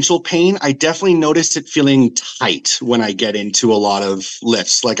substantial pain. I definitely notice it feeling tight when I get into a lot of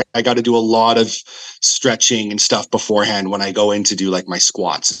lifts. Like I got to do a lot of stretching and stuff beforehand when I go in to do like my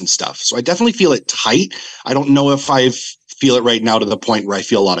squats and stuff. So I definitely feel it tight. I don't know if I feel it right now to the point where I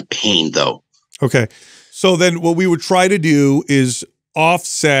feel a lot of pain though. Okay. So then what we would try to do is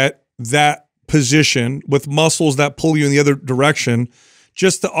offset that position with muscles that pull you in the other direction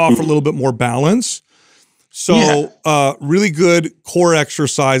just to offer a little bit more balance. So really good core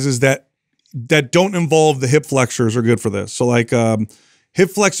exercises that don't involve the hip flexors are good for this. So like hip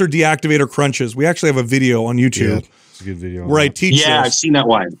flexor deactivator crunches. We actually have a video on YouTube. Yeah, it's a good video. Where I teach this. I've seen that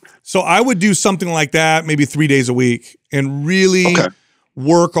one. So I would do something like that maybe 3 days a week and really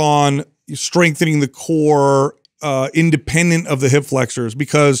work on strengthening the core independent of the hip flexors,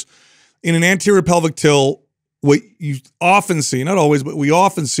 because in an anterior pelvic tilt, what you often see, not always, but we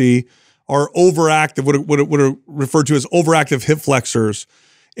often see are overactive, what are referred to as overactive hip flexors,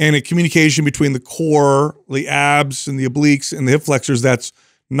 and a communication between the core, the abs and the obliques and the hip flexors that's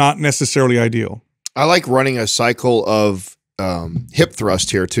not necessarily ideal. I like running a cycle of hip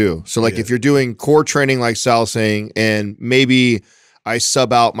thrust here too. So like if you're doing core training, like Sal's saying, and maybe I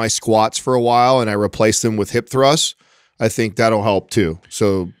sub out my squats for a while and I replace them with hip thrusts, I think that'll help too.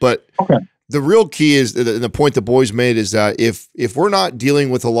 So, but the real key is the point the boys made is that if we're not dealing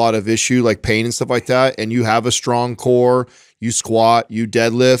with a lot of issue like pain and stuff like that, and you have a strong core, you squat, you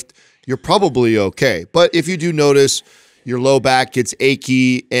deadlift, you're probably okay. But if you do notice your low back gets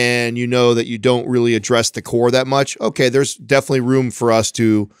achy and you know that you don't really address the core that much, okay, there's definitely room for us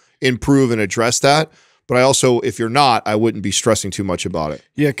to improve and address that. But I also, if you're not, I wouldn't be stressing too much about it.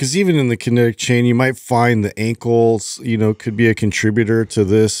 Yeah, because even in the kinetic chain, you might find the ankles, could be a contributor to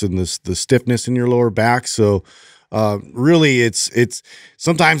this and the stiffness in your lower back. So really, it's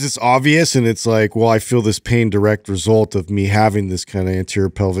sometimes it's obvious and it's like, well, I feel this pain direct result of me having this kind of anterior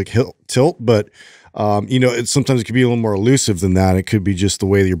pelvic tilt, but sometimes it could be a little more elusive than that. It could be just the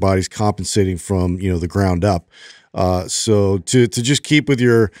way that your body's compensating from the ground up. So to just keep with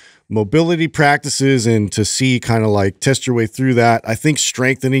your mobility practices and to see kind of like test your way through that, I think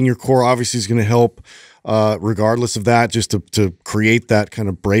strengthening your core obviously is going to help regardless of that, just to create that kind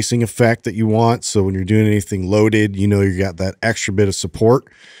of bracing effect that you want. So when you're doing anything loaded, you got that extra bit of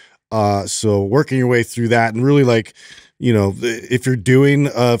support. So working your way through that, and really like, if you're doing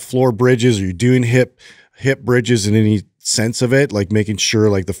floor bridges or you're doing hip bridges in any sense of it, like making sure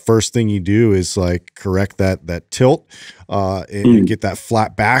like the first thing you do is like correct that tilt and get that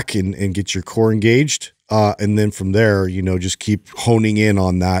flat back and get your core engaged. And then from there, just keep honing in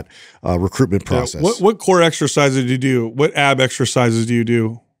on that recruitment process. What core exercises do you do? What ab exercises do you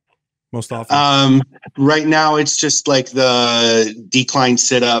do most often? Right now, it's just like the decline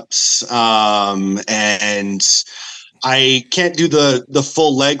sit-ups, and I can't do the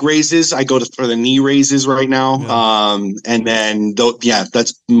full leg raises. I go for the knee raises right now. And then,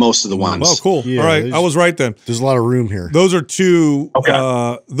 that's most of the ones. Oh, cool. Yeah, all right. I was right then. There's a lot of room here. Those are two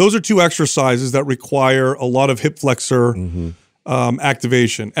exercises that require a lot of hip flexor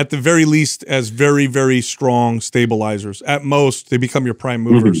activation. At the very least, as very, very strong stabilizers. At most, they become your prime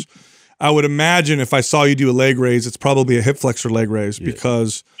movers. I would imagine if I saw you do a leg raise, it's probably a hip flexor leg raise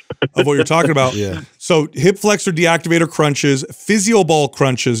because of what you're talking about. So hip flexor deactivator crunches, physio ball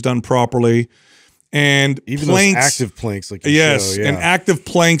crunches done properly, And Even planks, those active planks, like you yes, show, yeah. and active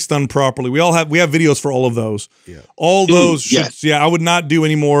planks done properly. We have videos for all of those. Yeah. All those should, yes. I would not do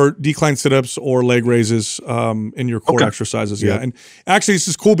any more decline sit-ups or leg raises in your core exercises. Yeah. And actually this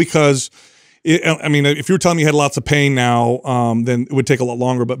is cool because if you were telling me you had lots of pain now, then it would take a lot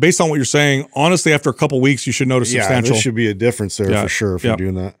longer. But based on what you're saying, honestly, after a couple of weeks, you should notice substantial. There should be a difference there for sure if you're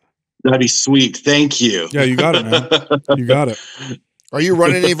doing that. That'd be sweet. Thank you. Yeah, you got it, man. You got it. Are you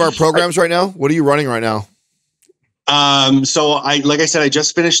running any of our programs right now? What are you running right now? So like I said, I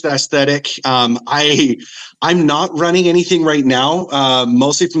just finished the aesthetic. I'm not running anything right now,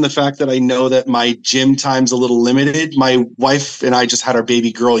 mostly from the fact that I know that my gym time's a little limited. My wife and I just had our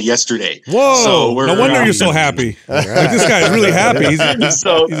baby girl yesterday. Whoa! So no wonder you're so happy. Like, this guy's really happy. He's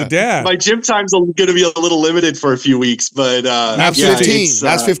a dad. My gym time's going to be a little limited for a few weeks, but MAPS 15.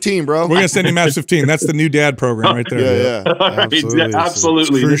 That's 15, bro. We're gonna send you MAPS 15. That's the new dad program right there. Yeah.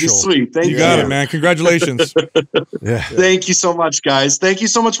 Absolutely. This is sweet. Thank you. You got it, man. Congratulations. Yeah. Thank you so much, guys. Thank you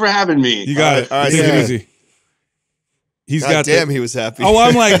so much for having me. You got it. All right, take it easy. He's God damn, he was happy. Oh,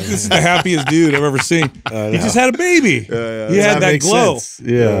 I'm like, this is the happiest dude I've ever seen. He just had a baby. He had that glow.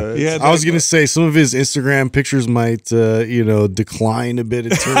 Yeah. I was going to say some of his Instagram pictures might, decline a bit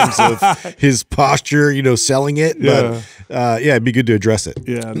in terms of his posture, selling it. But it'd be good to address it.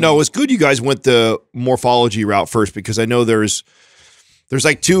 Yeah. No, it's good you guys went the morphology route first, because I know there's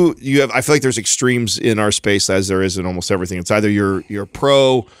like two. I feel like there's extremes in our space, as there is in almost everything. It's either you're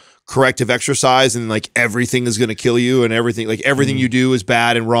pro corrective exercise and like everything is going to kill you, and everything you do is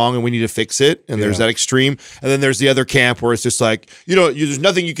bad and wrong and we need to fix it. And there's that extreme. And then there's the other camp where it's just like, there's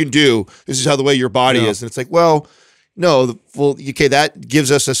nothing you can do. This is how the way your body is. And it's like, well, no, that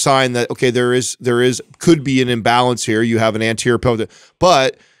gives us a sign that, okay, could be an imbalance here. You have an anterior pelvic,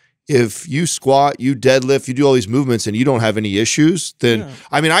 but if you squat, you deadlift, you do all these movements and you don't have any issues, then,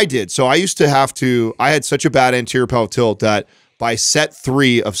 I did. So I used to I had such a bad anterior pelvic tilt that by set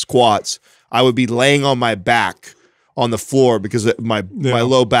 3 of squats, I would be laying on my back on the floor because my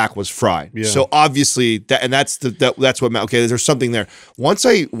low back was fried. Yeah. So obviously that's what, okay, there's something there. Once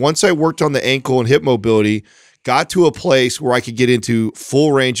I worked on the ankle and hip mobility, got to a place where I could get into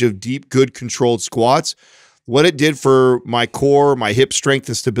full range of deep, good controlled squats, what it did for my core, my hip strength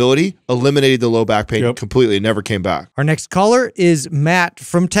and stability, eliminated the low back pain completely. It never came back. Our next caller is Matt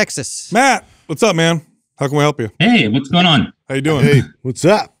from Texas. Matt, what's up, man? How can we help you? Hey, what's going on? How you doing? Hey, what's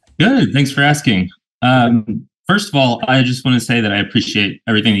up? Good. Thanks for asking. First of all, I just want to say that I appreciate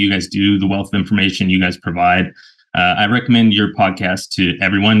everything that you guys do, the wealth of information you guys provide. I recommend your podcast to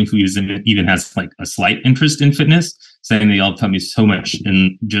everyone who even has like a slight interest in fitness, saying that y'all taught me so much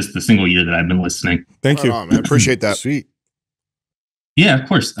in just the single year that I've been listening. Thank you. I appreciate that. Sweet. Yeah, of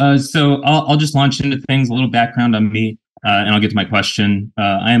course. So I'll just launch into things, a little background on me, and I'll get to my question.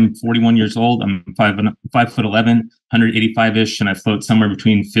 I am 41 years old. I'm 5'11", 185-ish, and I float somewhere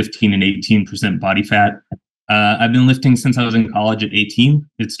between 15 and 18% body fat. I've been lifting since I was in college at 18.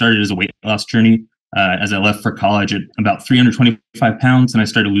 It started as a weight loss journey. As I left for college at about 325 pounds, and I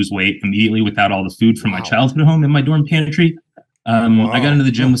started to lose weight immediately without all the food from my childhood home in my dorm pantry. I got into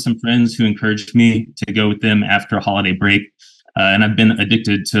the gym with some friends who encouraged me to go with them after a holiday break. And I've been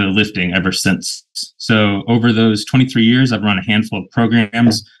addicted to lifting ever since. So over those 23 years, I've run a handful of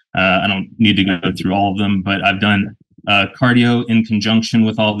programs. I don't need to go through all of them, but I've done cardio in conjunction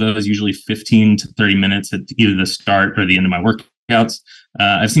with all of those, usually 15 to 30 minutes at either the start or the end of my workouts.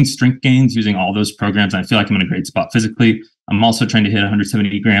 I've seen strength gains using all those programs, and I feel like I'm in a great spot physically. I'm also trying to hit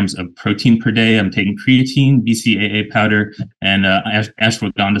 170 grams of protein per day. I'm taking creatine, BCAA powder, and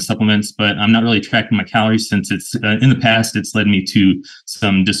ashwagandha supplements, but I'm not really tracking my calories since it's in the past, it's led me to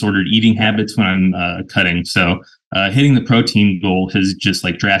some disordered eating habits when I'm cutting. So hitting the protein goal has just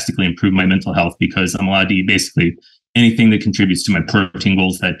like drastically improved my mental health because I'm allowed to eat basically anything that contributes to my protein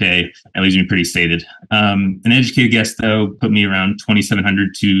goals that day. That leaves me pretty sated. An educated guess, though, put me around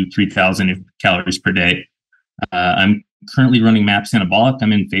 2,700 to 3,000 calories per day. I'm currently running MAPS Anabolic.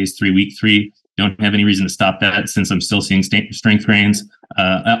 I'm in phase 3, week 3. Don't have any reason to stop that since I'm still seeing strength gains.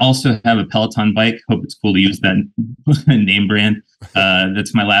 I also have a Peloton bike. Hope it's cool to use that name brand.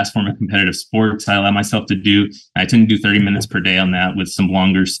 That's my last form of competitive sports I allow myself to do. I tend to do 30 minutes per day on that with some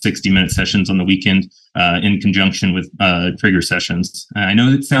longer 60-minute sessions on the weekend in conjunction with trigger sessions. I know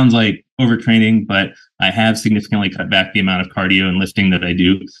it sounds like overtraining, but I have significantly cut back the amount of cardio and lifting that I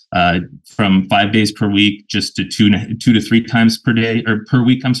do from 5 days per week just to two to three times per day or per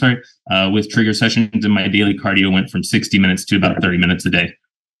week. I'm sorry, with trigger sessions, and my daily cardio went from 60 minutes to about 30 minutes a day.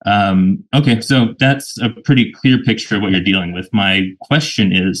 Okay, so that's a pretty clear picture of what you're dealing with. My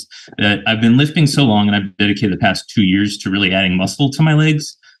question is that I've been lifting so long and I've dedicated the past 2 years to really adding muscle to my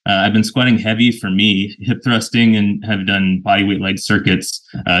legs. I've been squatting heavy for me, hip thrusting, and have done bodyweight leg circuits.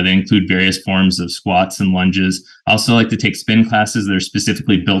 They include various forms of squats and lunges. I also like to take spin classes that are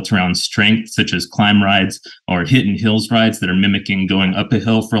specifically built around strength, such as climb rides or hit and hills rides that are mimicking going up a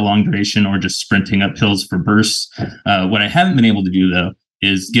hill for a long duration or just sprinting up hills for bursts. What I haven't been able to do, though,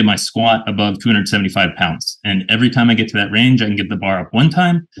 is get my squat above 275 pounds. And every time I get to that range, I can get the bar up one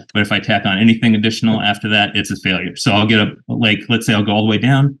time. But if I tack on anything additional after that, it's a failure. So I'll get up, like, let's say I'll go all the way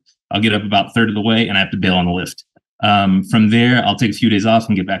down. I'll get up about a third of the way and I have to bail on the lift. From there, I'll take a few days off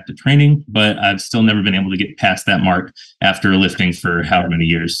and get back to training, but I've still never been able to get past that mark after lifting for however many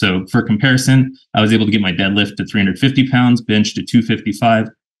years. So for comparison, I was able to get my deadlift to 350 pounds, bench to 255,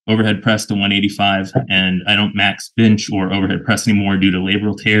 overhead press to 185, and I don't max bench or overhead press anymore due to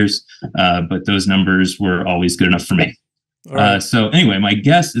labral tears, but those numbers were always good enough for me. Right. So anyway, my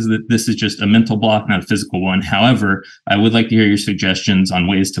guess is that this is just a mental block, not a physical one. However, I would like to hear your suggestions on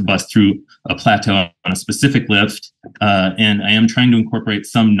ways to bust through a plateau on a specific lift. And I am trying to incorporate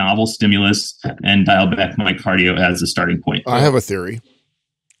some novel stimulus and dial back my cardio as a starting point. I have a theory.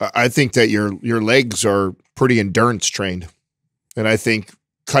 I think that your legs are pretty endurance trained. And I think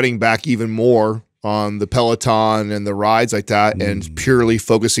cutting back even more on the Peloton and the rides like that and purely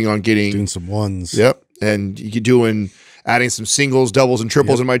focusing on doing some ones. Yep. And you adding some singles, doubles, and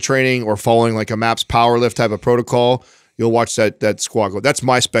triples in my training, or following like a MAPS power lift type of protocol, you'll watch that squat go. That's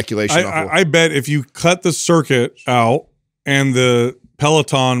my speculation. I bet if you cut the circuit out and the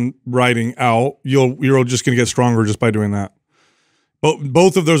Peloton riding out, you're just going to get stronger just by doing that. But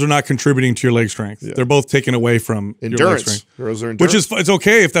both of those are not contributing to your leg strength. Yeah. They're both taken away from endurance. Your leg strength. Those are endurance. Which is, it's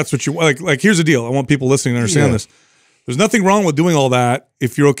okay if that's what you like. Like, here's the deal. I want people listening to understand this. There's nothing wrong with doing all that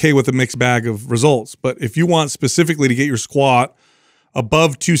if you're okay with a mixed bag of results. But if you want specifically to get your squat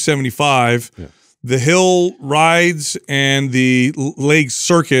above 275, the hill rides and the leg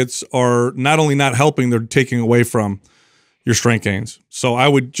circuits are not only not helping, they're taking away from your strength gains. So I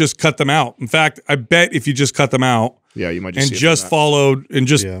would just cut them out. In fact, I bet if you just cut them out, you might just followed and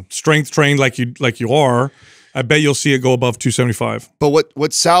just strength trained like you are, I bet you'll see it go above 275. But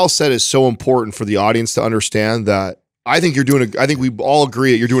what Sal said is so important for the audience to understand that I think I think we all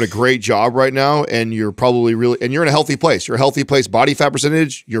agree that you're doing a great job right now, and you're probably and you're in a healthy place. You're a healthy place, body fat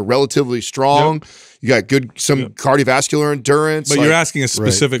percentage. You're relatively strong. Yep. You got cardiovascular endurance. But you're asking a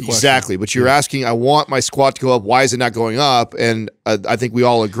specific question. Exactly. But you're asking, I want my squat to go up. Why is it not going up? And I think we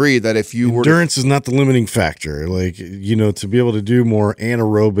all agree that if you endurance is not the limiting factor. Like, to be able to do more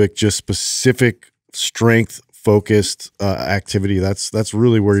anaerobic, just specific strength focused activity, that's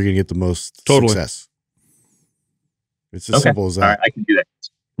really where you're going to get the most success. It's as simple as that. All right, I can do that.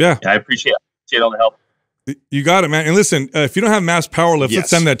 Yeah, I appreciate all the help. You got it, man. And listen, if you don't have MAPS Powerlift, let's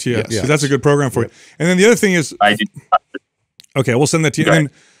send that to you. Yes. That's a good program for you. And then the other thing is, I do. Okay, we'll send that to you. And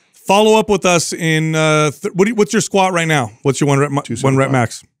then follow up with us in what's your squat right now? What's your one rep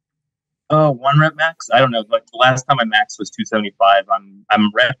max? Oh, 1 rep max? I don't know. Like the last time I maxed was 275.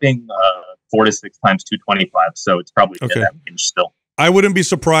 I'm repping 4 to 6 times 225, so it's probably in that range still. I wouldn't be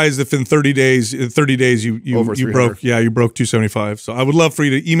surprised if in 30 days you broke 275. So I would love for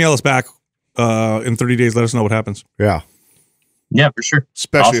you to email us back in 30 days. Let us know what happens. Yeah. Yeah, for sure.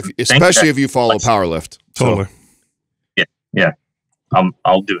 Especially if you follow Powerlift. Totally. So. Yeah.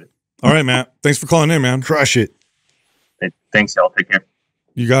 I'll do it. All right, Matt. Thanks for calling in, man. Crush it. Hey, thanks, y'all. Take care.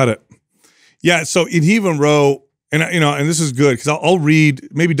 You got it. Yeah. So in heave and row, and and this is good because I'll read.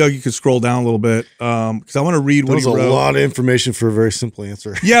 Maybe Doug, you could scroll down a little bit because I want to read what he wrote. That was a lot of information for a very simple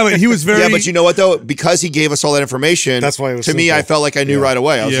answer. Yeah, but he was very. Yeah, but you know what though? Because he gave us all that information, that's why it was to me. I felt like I knew right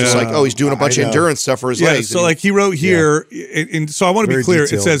away. I was just like, oh, he's doing a bunch of endurance stuff for his legs. So like he wrote here, and so I want to be clear.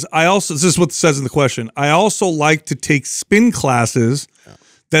 Detailed. It says, this is what it says in the question. I also like to take spin classes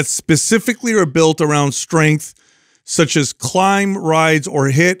that specifically are built around strength, such as climb rides or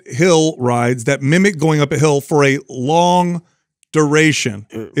hill rides that mimic going up a hill for a long duration.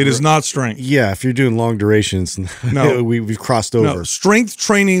 It is not strength. Yeah, if you're doing long durations, no, we've crossed over. No. Strength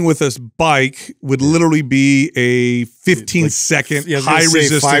training with a bike would literally be a 15-second high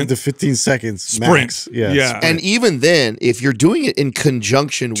resistance 5 to 15 seconds sprint. Yeah. And even then, if you're doing it in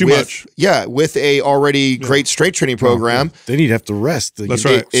conjunction with a already great strength training program, then you'd have to rest. That's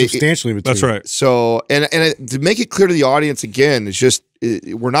right. Substantially between. That's right. So, and to make it clear to the audience again, it's just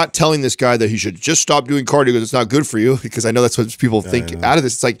we're not telling this guy that he should just stop doing cardio because it's not good for you, because I know that's what people think out of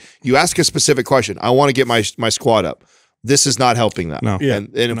this. It's like you ask a specific question. I want to get my squat up. This is not helping that. No.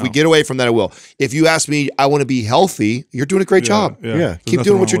 And if we get away from that, it will. If you ask me, I want to be healthy, you're doing a great job. Yeah. Keep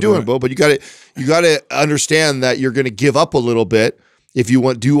doing what you're doing, Bo. But you got to understand that you're going to give up a little bit if you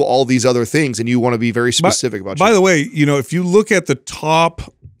want to do all these other things, and you want to be very specific about. By the way, if you look at the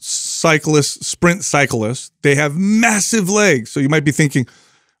top cyclists, sprint cyclists, they have massive legs. So you might be thinking,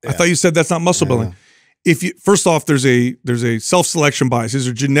 I thought you said that's not muscle building. If you, first off, there's a self-selection bias. These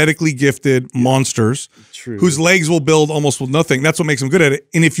are genetically gifted monsters whose legs will build almost with nothing. That's what makes them good at it.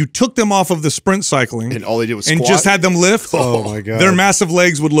 And if you took them off of the sprint cycling and all they did was and squat, just had them lift, oh my God, their massive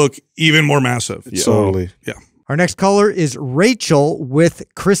legs would look even more massive. Yeah. Totally. Yeah. Our next caller is Rachel with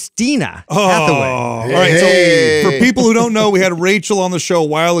Christina Hathaway. All right. So for people who don't know, we had Rachel on the show a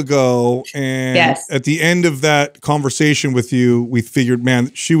while ago, and at the end of that conversation with you, we figured, man,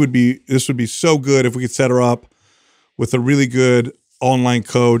 this would be so good if we could set her up with a really good online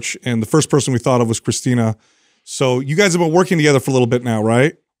coach. And the first person we thought of was Christina. So you guys have been working together for a little bit now,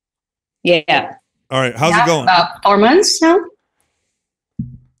 right? Yeah. All right. How's it going? About 4 months now.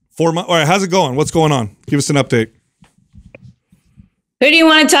 4 months. All right. How's it going? What's going on? Give us an update. Who do you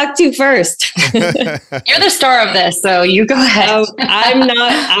want to talk to first? You're the star of this, so you go ahead. Oh,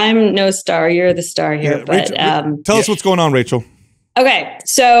 I'm no star. You're the star here. Yeah, but Rachel, tell us what's going on, Rachel. Okay.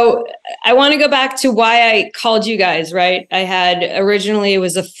 So I want to go back to why I called you guys, right? I had originally, it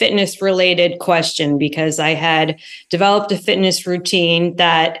was a fitness related question because I had developed a fitness routine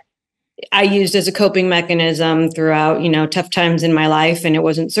that I used as a coping mechanism throughout, tough times in my life, and it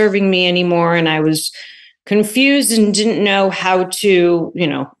wasn't serving me anymore. And I was confused and didn't know how to,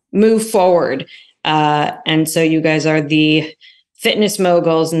 move forward. And so you guys are the fitness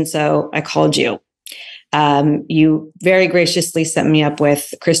moguls. And so I called you. You very graciously set me up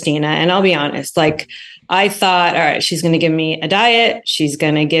with Christina. And I'll be honest, I thought, all right, she's going to give me a diet. She's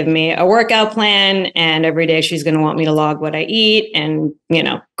going to give me a workout plan. And every day she's going to want me to log what I eat. And,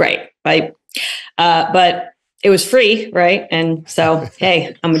 great. Right. But it was free. Right. And so,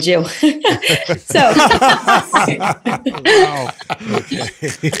 hey, I'm a Jew. So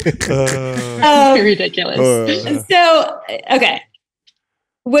ridiculous. So, okay.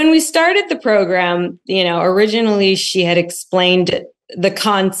 When we started the program, originally she had explained the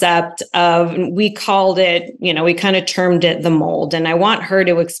concept of, we called it, we kind of termed it the mold. And I want her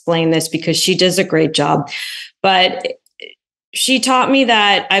to explain this because she does a great job. But she taught me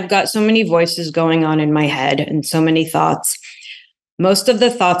that I've got so many voices going on in my head and so many thoughts. Most of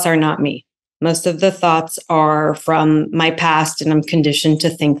the thoughts are not me. Most of the thoughts are from my past, and I'm conditioned to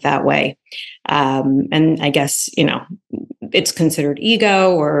think that way. And I guess, it's considered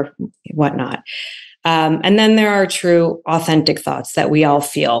ego or whatnot. And then there are true, authentic thoughts that we all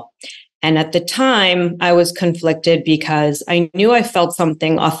feel. And at the time, I was conflicted because I knew I felt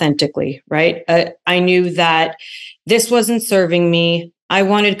something authentically, right? I knew that this wasn't serving me. I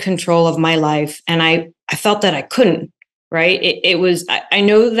wanted control of my life, and I felt that I couldn't, right? I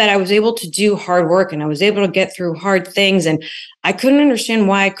know that I was able to do hard work and I was able to get through hard things, and I couldn't understand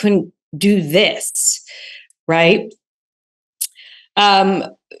why I couldn't do this, right?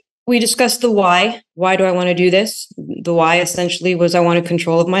 We discussed the why. Why do I want to do this? The why essentially was I wanted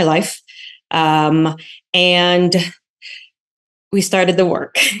control of my life. And we started the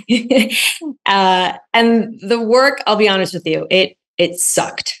work. And the work, I'll be honest with you, it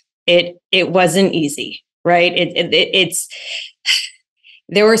sucked. It wasn't easy, right?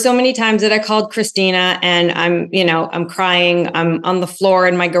 There were so many times that I called Christina and I'm crying. I'm on the floor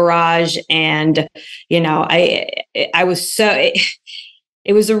in my garage, and I was so.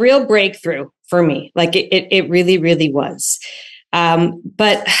 It was a real breakthrough for me. It really, really was.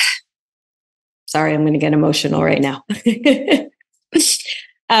 But sorry, I'm going to get emotional right now.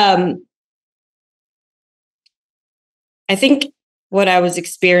 I think what I was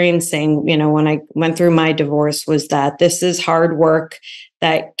experiencing, when I went through my divorce, was that this is hard work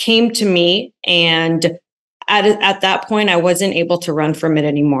that came to me. And at that point, I wasn't able to run from it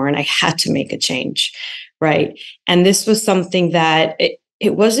anymore. And I had to make a change. Right. And this was something that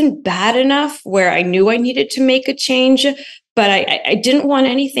it wasn't bad enough where I knew I needed to make a change, but I didn't want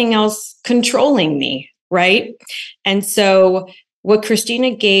anything else controlling me. Right. And so what Christina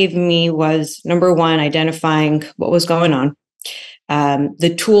gave me was, number one, identifying what was going on,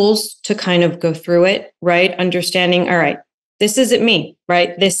 the tools to kind of go through it, right? Understanding, all right, this isn't me,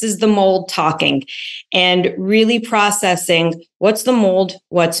 right? This is the mold talking, and really processing what's the mold,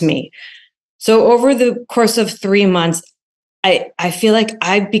 what's me. So over the course of 3 months, I feel like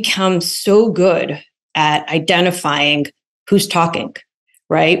I've become so good at identifying who's talking,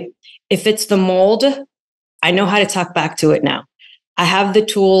 right? If it's the mold, I know how to talk back to it now. I have the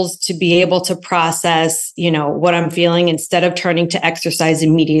tools to be able to process, what I'm feeling instead of turning to exercise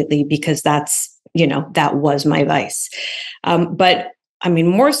immediately, because that's, that was my vice. But I mean,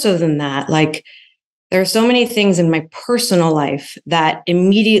 more so than that, there are so many things in my personal life that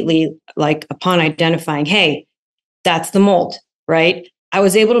immediately, upon identifying, hey, that's the mold, right? I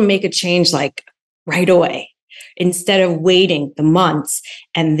was able to make a change like right away instead of waiting the months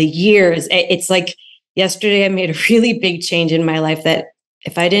and the years. It's like yesterday I made a really big change in my life that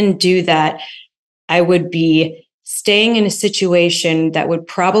if I didn't do that, I would be staying in a situation that would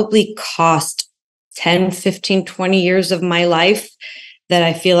probably cost 10, 15, 20 years of my life that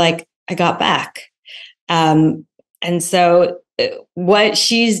I feel like I got back. And so what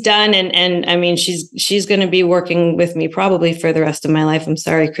she's done, and I mean, she's going to be working with me probably for the rest of my life. I'm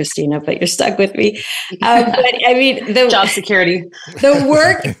sorry, Christina, but you're stuck with me. But I mean, the job security, the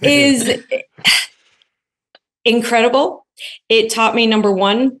work is incredible. It taught me, number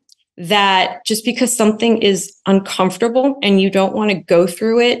one, that just because something is uncomfortable and you don't want to go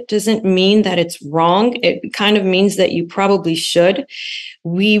through it doesn't mean that it's wrong. It kind of means that you probably should.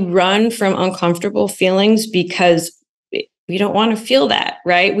 We run from uncomfortable feelings because we don't want to feel that,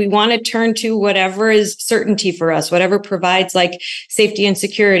 right? We want to turn to whatever is certainty for us, whatever provides like safety and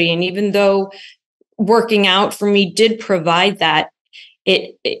security. And even though working out for me did provide that,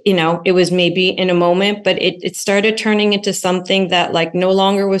 it was maybe in a moment, but it started turning into something that like no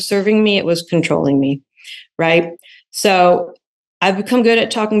longer was serving me. It was controlling me, right? So I've become good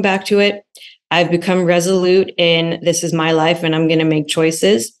at talking back to it. I've become resolute in this is my life and I'm going to make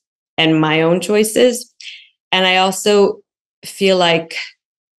choices and my own choices. And I also feel like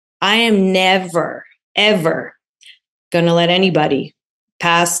I am never, ever going to let anybody,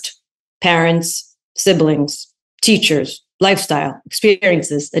 past, parents, siblings, teachers, lifestyle,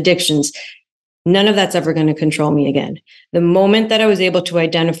 experiences, addictions, none of that's ever going to control me again. The moment that I was able to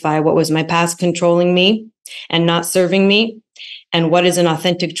identify what was my past controlling me and not serving me, and what is an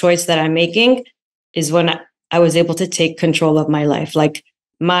authentic choice that I'm making, is when I was able to take control of my life. Like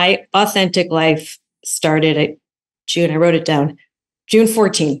my authentic life started at June, I wrote it down, June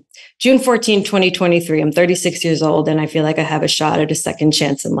 14, 2023. I'm 36 years old and I feel like I have a shot at a second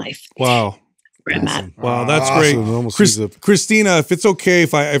chance in life. Wow. Awesome. Wow, that's Awesome. great. Christina, if it's okay,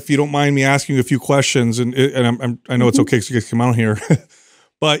 if you don't mind me asking you a few questions, and I know it's okay because you guys came out here,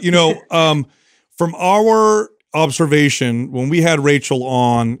 but from our observation, when we had Rachel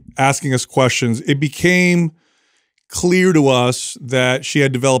on asking us questions, it became clear to us that she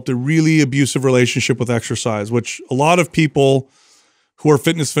had developed a really abusive relationship with exercise, which a lot of people who are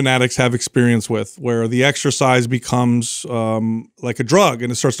fitness fanatics have experience with, where the exercise becomes like a drug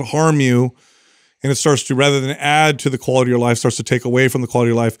and it starts to harm you. And it starts to, rather than add to the quality of your life, starts to take away from the quality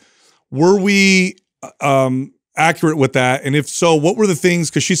of your life. Were we accurate with that? And if so, what were the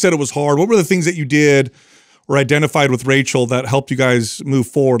things, because she said it was hard, what were the things that you did or identified with Rachel that helped you guys move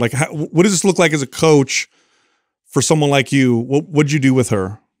forward? Like, what does this look like as a coach for someone like you? What'd you do with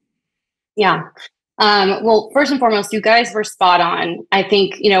her? Yeah. Well, first and foremost, you guys were spot on. I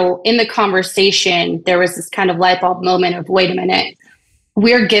think, in the conversation, there was this kind of light bulb moment of, wait a minute,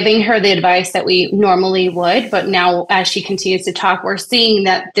 we're giving her the advice that we normally would, but now as she continues to talk, we're seeing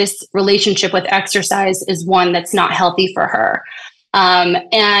that this relationship with exercise is one that's not healthy for her.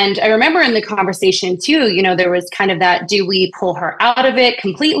 And I remember in the conversation too, there was kind of that, do we pull her out of it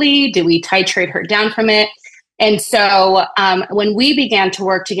completely? Do we titrate her down from it? And so when we began to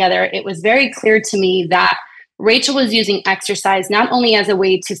work together, it was very clear to me that Rachel was using exercise not only as a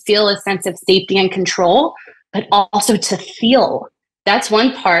way to feel a sense of safety and control, but also to feel. That's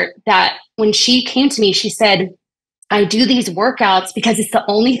one part that when she came to me, she said, I do these workouts because it's the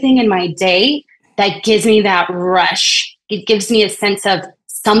only thing in my day that gives me that rush. It gives me a sense of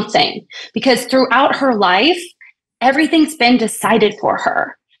something, because throughout her life, everything's been decided for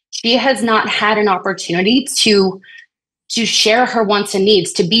her. She has not had an opportunity to share her wants and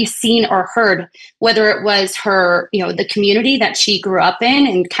needs, to be seen or heard, whether it was her, the community that she grew up in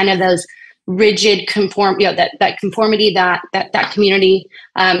and kind of those rigid that conformity that community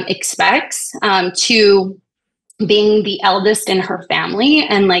expects, to being the eldest in her family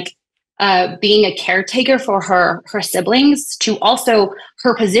and being a caretaker for her siblings, to also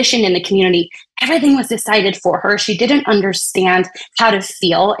her position in the community. Everything was decided for her. She didn't understand how to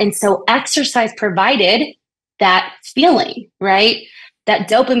feel. And so exercise provided that feeling, right? That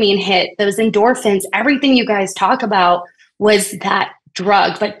dopamine hit, those endorphins, everything you guys talk about was that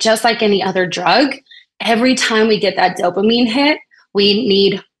drug. But just like any other drug, every time we get that dopamine hit, we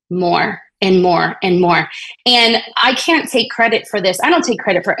need more and more and more. And I can't take credit for this. I don't take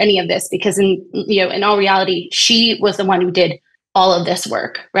credit for any of this, because in all reality, she was the one who did all of this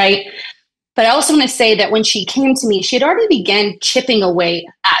work, right? But I also want to say that when she came to me, she had already begun chipping away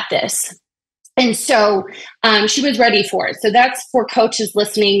at this. And so she was ready for it. So that's for coaches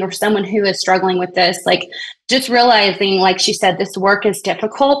listening or someone who is struggling with this, like just realizing, like she said, this work is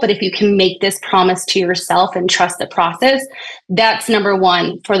difficult, but if you can make this promise to yourself and trust the process, that's number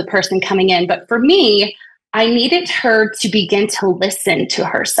one for the person coming in. But for me, I needed her to begin to listen to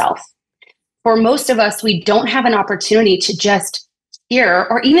herself. For most of us, we don't have an opportunity to just hear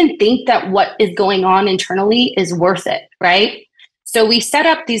or even think that what is going on internally is worth it, right? So we set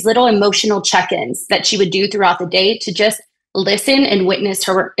up these little emotional check-ins that she would do throughout the day to just listen and witness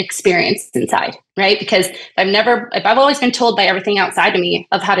her experience inside, right? Because if I've always been told by everything outside of me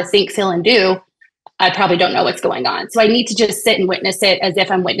of how to think, feel, and do, I probably don't know what's going on. So I need to just sit and witness it as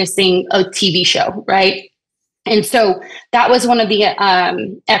if I'm witnessing a TV show, right? And so that was one of the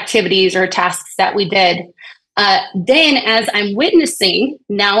activities or tasks that we did. Then as I'm witnessing,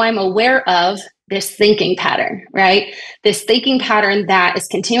 now I'm aware of this thinking pattern, right? This thinking pattern that is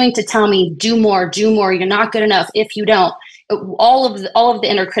continuing to tell me, do more, you're not good enough if you don't. All of the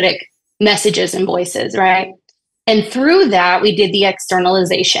inner critic messages and voices, right? And through that, we did the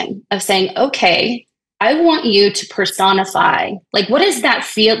externalization of saying, okay, I want you to personify, like, what does that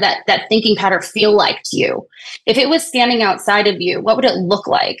feel, that thinking pattern feel like to you? If it was standing outside of you, what would it look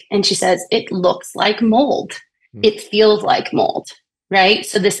like? And she says, it looks like mold. It feels like mold, right?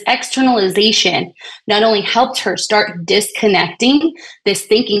 So this externalization not only helped her start disconnecting this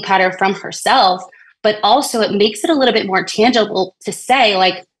thinking pattern from herself, but also it makes it a little bit more tangible to say,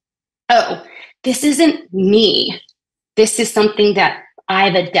 like, oh, this isn't me. This is something that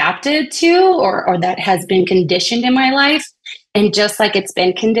I've adapted to or that has been conditioned in my life. And just like it's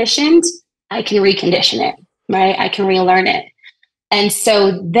been conditioned, I can recondition it, right? I can relearn it. And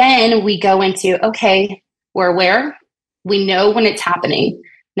so then we go into, okay, we're aware. We know when it's happening.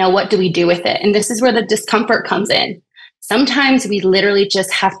 Now, what do we do with it? And this is where the discomfort comes in. Sometimes we literally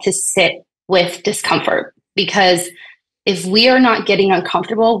just have to sit with discomfort, because if we are not getting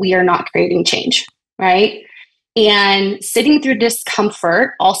uncomfortable, we are not creating change, right? And sitting through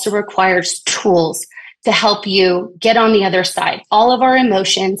discomfort also requires tools to help you get on the other side. All of our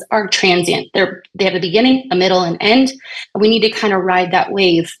emotions are transient. They have a beginning, a middle, and end. And we need to kind of ride that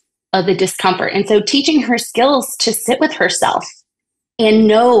wave of the discomfort. And so teaching her skills to sit with herself and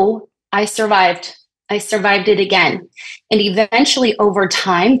know, I survived. I survived it again. And eventually over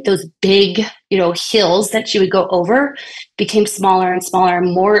time, those big, hills that she would go over became smaller and smaller,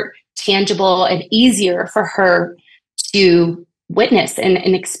 more tangible and easier for her to witness and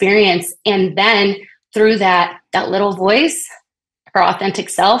experience. And then through that little voice, her authentic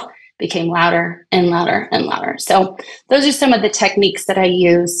self became louder and louder and louder. So those are some of the techniques that I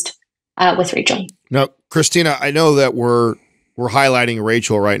used with Rachel. Now, Christina, I know that we're highlighting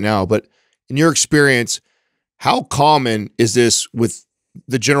Rachel right now, but in your experience, how common is this with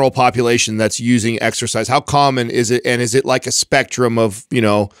the general population that's using exercise? How common is it? And is it like a spectrum of,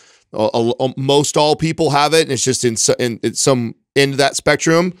 most all people have it and it's just in some end of that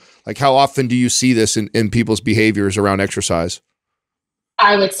spectrum? Like, how often do you see this in people's behaviors around exercise?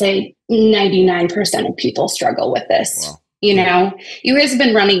 I would say 99% of people struggle with this. Wow. You guys have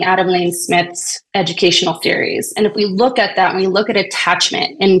been running Adam Lane Smith's educational theories. And if we look at that, and we look at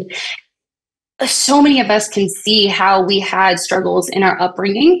attachment, and so many of us can see how we had struggles in our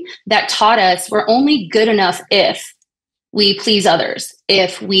upbringing that taught us we're only good enough if we please others,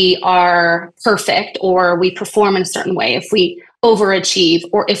 if we are perfect, or we perform in a certain way, if we overachieve,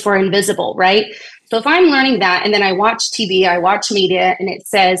 or if we're invisible, right? So if I'm learning that, and then I watch TV, I watch media, and it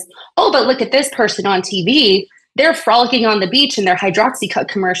says, oh, but look at this person on TV, they're frolicking on the beach in their Hydroxycut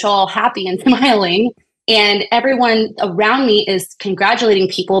commercial, all happy and smiling. And everyone around me is congratulating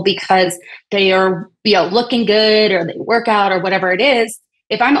people because they are, looking good, or they work out, or whatever it is.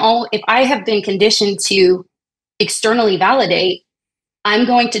 If I have been conditioned to externally validate, I'm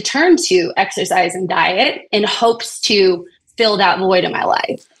going to turn to exercise and diet in hopes to fill that void in my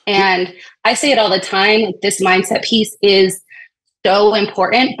life. And I say it all the time, like, this mindset piece is so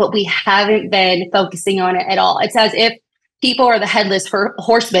important, but we haven't been focusing on it at all. It's as if people are the headless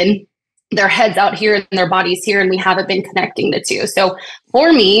horsemen, their heads out here and their bodies here, and we haven't been connecting the two. So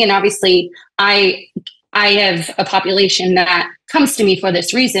for me, and obviously I have a population that comes to me for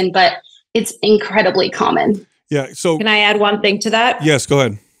this reason, but it's incredibly common. Yeah. So can I add one thing to that? Yes, go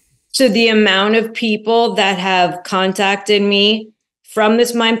ahead. So the amount of people that have contacted me from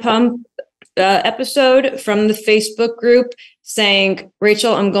this Mind Pump episode, from the Facebook group, saying,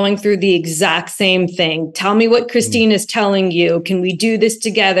 Rachel, I'm going through the exact same thing. Tell me what Christine is telling you. Can we do this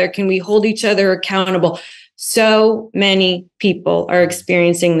together? Can we hold each other accountable? So many people are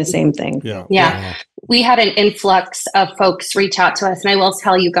experiencing the same thing. Yeah. we had an influx of folks reach out to us. And I will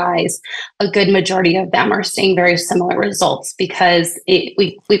tell you guys, a good majority of them are seeing very similar results because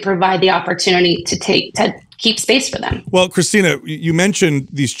we provide the opportunity to keep space for them. Well, Christina, you mentioned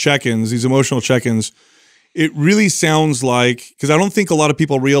these check-ins, these emotional check-ins. It really sounds like, because I don't think a lot of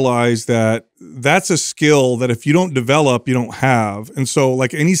people realize that that's a skill that if you don't develop, you don't have. And so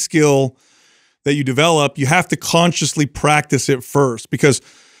like any skill that you develop, you have to consciously practice it first, because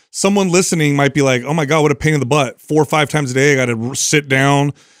someone listening might be like, oh my God, what a pain in the butt. 4 or 5 times a day, I got to sit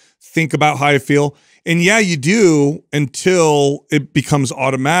down, think about how I feel. And yeah, you do until it becomes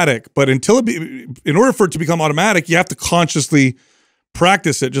automatic. But in order for it to become automatic, you have to consciously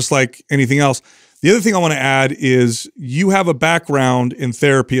practice it, just like anything else. The other thing I want to add is you have a background in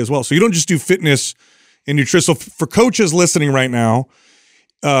therapy as well. So you don't just do fitness and nutrition. So for coaches listening right now,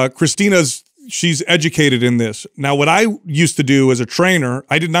 she's educated in this. Now, what I used to do as a trainer,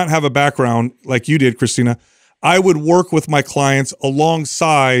 I did not have a background like you did, Christina. I would work with my clients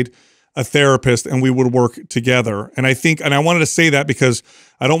alongside a therapist and we would work together. And I wanted to say that because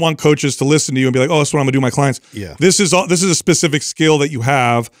I don't want coaches to listen to you and be like, oh, that's what I'm gonna do with my clients. Yeah. This is a specific skill that you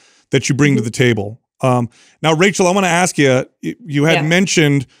have that you bring to the table. Now, Rachel, I want to ask you, you had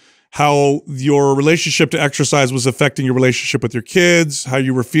mentioned how your relationship to exercise was affecting your relationship with your kids, how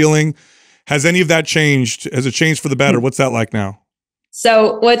you were feeling. Has any of that changed? Has it changed for the better? What's that like now?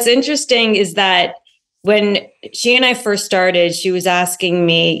 So what's interesting is that when she and I first started, she was asking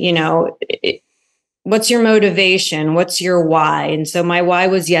me, you know, what's your motivation? What's your why? And so my why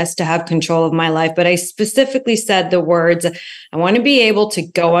was, yes, to have control of my life. But I specifically said the words, I want to be able to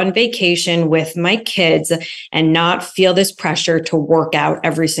go on vacation with my kids and not feel this pressure to work out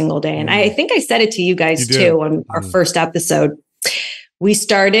every single day. And I think I said it to you guys too on our first episode. We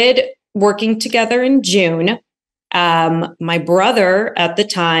started working together in June. My brother at the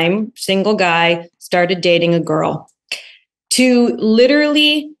time, single guy, started dating a girl. To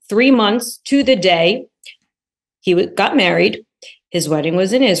literally 3 months to the day, he got married. His wedding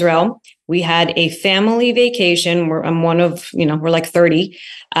was in Israel. We had a family vacation. I'm one of, we're like 30.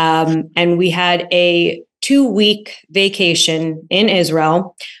 And we had a 2-week vacation in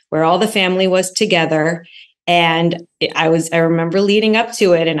Israel where all the family was together. And I remember leading up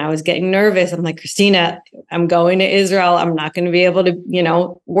to it and I was getting nervous. I'm like, Christina, I'm going to Israel. I'm not going to be able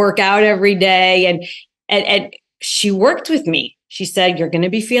to, work out every day. And she worked with me. She said, you're going to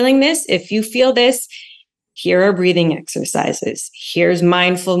be feeling this. If you feel this, here are breathing exercises. Here's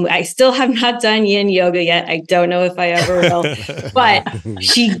mindful. I still have not done yin yoga yet. I don't know if I ever will, but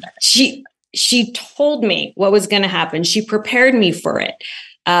she told me what was going to happen. She prepared me for it.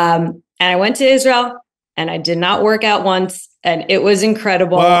 And I went to Israel and I did not work out once, and it was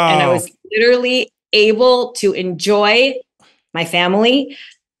incredible. Wow. And I was literally able to enjoy my family,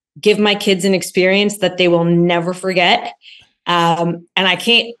 give my kids an experience that they will never forget. And I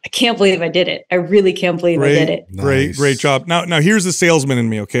can't believe I did it. I really can't believe I did it. Nice. Great job. Now here's the salesman in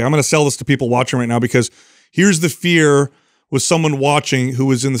me. Okay. I'm going to sell this to people watching right now, because here's the fear with someone watching who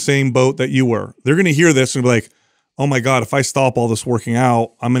was in the same boat that you were. They're going to hear this and be like, oh my God, if I stop all this working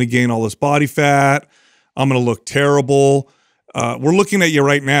out, I'm going to gain all this body fat. I'm going to look terrible. We're looking at you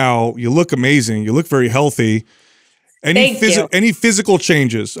right now. You look amazing. You look very healthy. Any physical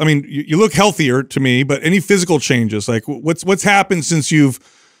changes? I mean, you look healthier to me, but any physical changes? Like what's happened since you've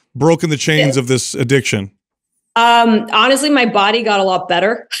broken the chains of this addiction? Honestly, my body got a lot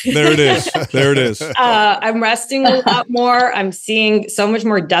better. There it is. There it is. I'm resting a lot more. I'm seeing so much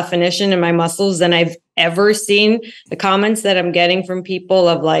more definition in my muscles than I've ever seen. The comments that I'm getting from people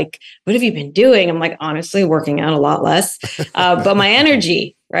of like, what have you been doing? I'm like, honestly, working out a lot less. But my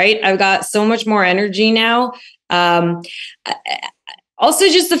energy, right? I've got so much more energy now. Also,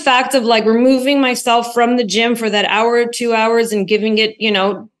 just the fact of like removing myself from the gym for that hour or 2 hours and giving it,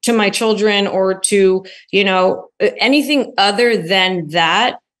 to my children or to, anything other than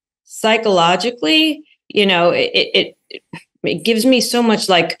that, psychologically, it gives me so much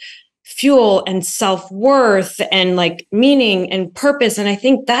like fuel and self-worth and like meaning and purpose. And I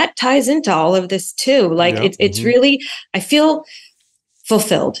think that ties into all of this too. Like it's really, I feel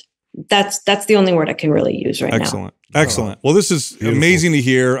fulfilled. That's the only word I can really use right now. Excellent. Well, this is amazing to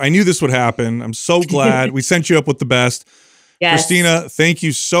hear. I knew this would happen. I'm so glad we sent you up with the best. Yes. Christina, thank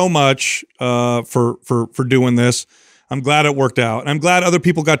you so much for doing this. I'm glad it worked out. And I'm glad other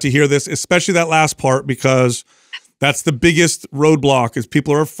people got to hear this, especially that last part, because that's the biggest roadblock is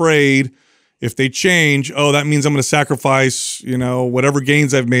people are afraid if they change, oh, that means I'm going to sacrifice, whatever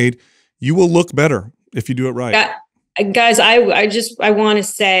gains I've made. You will look better if you do it right. Guys, I want to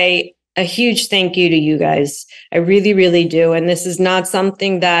say a huge thank you to you guys. I really, really do. And this is not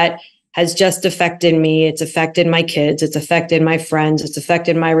something that has just affected me. It's affected my kids. It's affected my friends. It's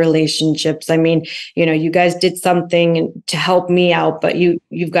affected my relationships. I mean, you know, you guys did something to help me out, but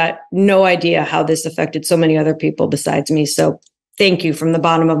you've got no idea how this affected so many other people besides me. So thank you from the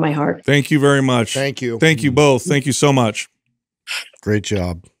bottom of my heart. Thank you very much. Thank you. Thank you both. Thank you so much. Great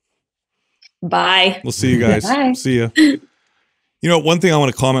job. Bye. We'll see you guys. Bye. See ya. You know, one thing I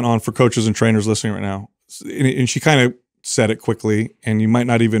want to comment on for coaches and trainers listening right now, and she kind of said it quickly, and you might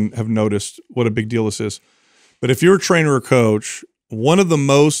not even have noticed what a big deal this is. But if you're a trainer or coach, one of the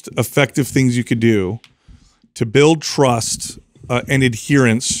most effective things you could do to build trust and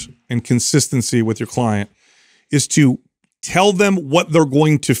adherence and consistency with your client is to tell them what they're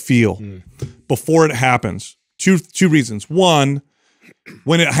going to feel before it happens. Two reasons. One,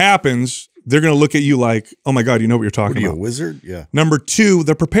 when it happens, they're going to look at you like, oh my God, you know what you're talking about. What are you, a wizard? Yeah. Number two,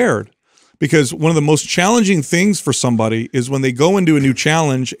 they're prepared. Because one of the most challenging things for somebody is when they go into a new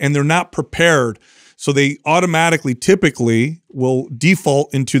challenge and they're not prepared. So they automatically, typically, will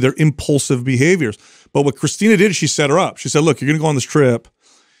default into their impulsive behaviors. But what Christina did is she set her up. She said, look, you're going to go on this trip.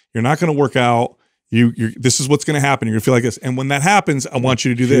 You're not going to work out. This is what's going to happen. You're going to feel like this. And when that happens, I want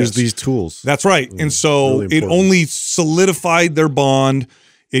you to do this. Here's these tools. That's right. And so really it only solidified their bond.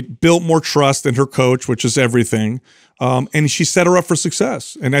 It built more trust in her coach, which is everything. And she set her up for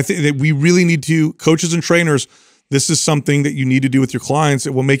success. And I think that we really need to, coaches and trainers, this is something that you need to do with your clients.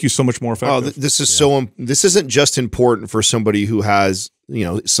 It will make you so much more effective. Oh, this is this isn't just important for somebody who has, you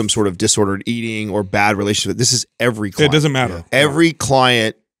know, some sort of disordered eating or bad relationship. This is every client. It doesn't matter. Yeah. Every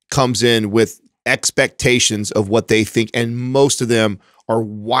client comes in with expectations of what they think, and most of them are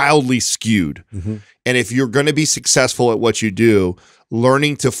wildly skewed. And if you're going to be successful at what you do,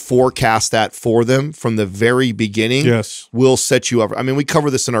 learning to forecast that for them from the very beginning will set you up. I mean, we cover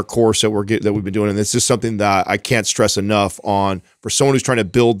this in our course that we've been doing, and this is something that I can't stress enough on for someone who's trying to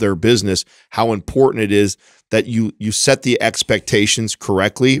build their business, how important it is that you set the expectations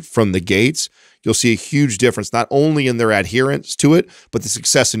correctly from the gates. You'll see a huge difference, not only in their adherence to it, but the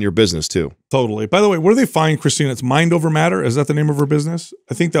success in your business too. Totally. By the way, where do they find Christina? It's Mind Over Matter. Is that the name of her business?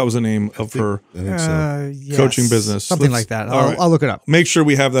 I think that was the name of her coaching business. Something like that. I'll look it up. Make sure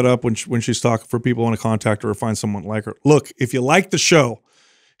we have that up when she's talking for people who want to contact her or find someone like her. Look, if you like the show,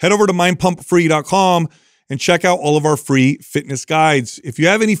 head over to mindpumpfree.com and check out all of our free fitness guides. If you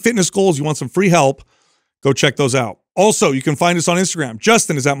have any fitness goals, you want some free help, go check those out. Also, you can find us on Instagram.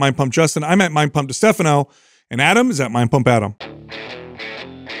 Justin is at MindPumpJustin. I'm at MindPumpStefano. And Adam is at MindPumpAdam.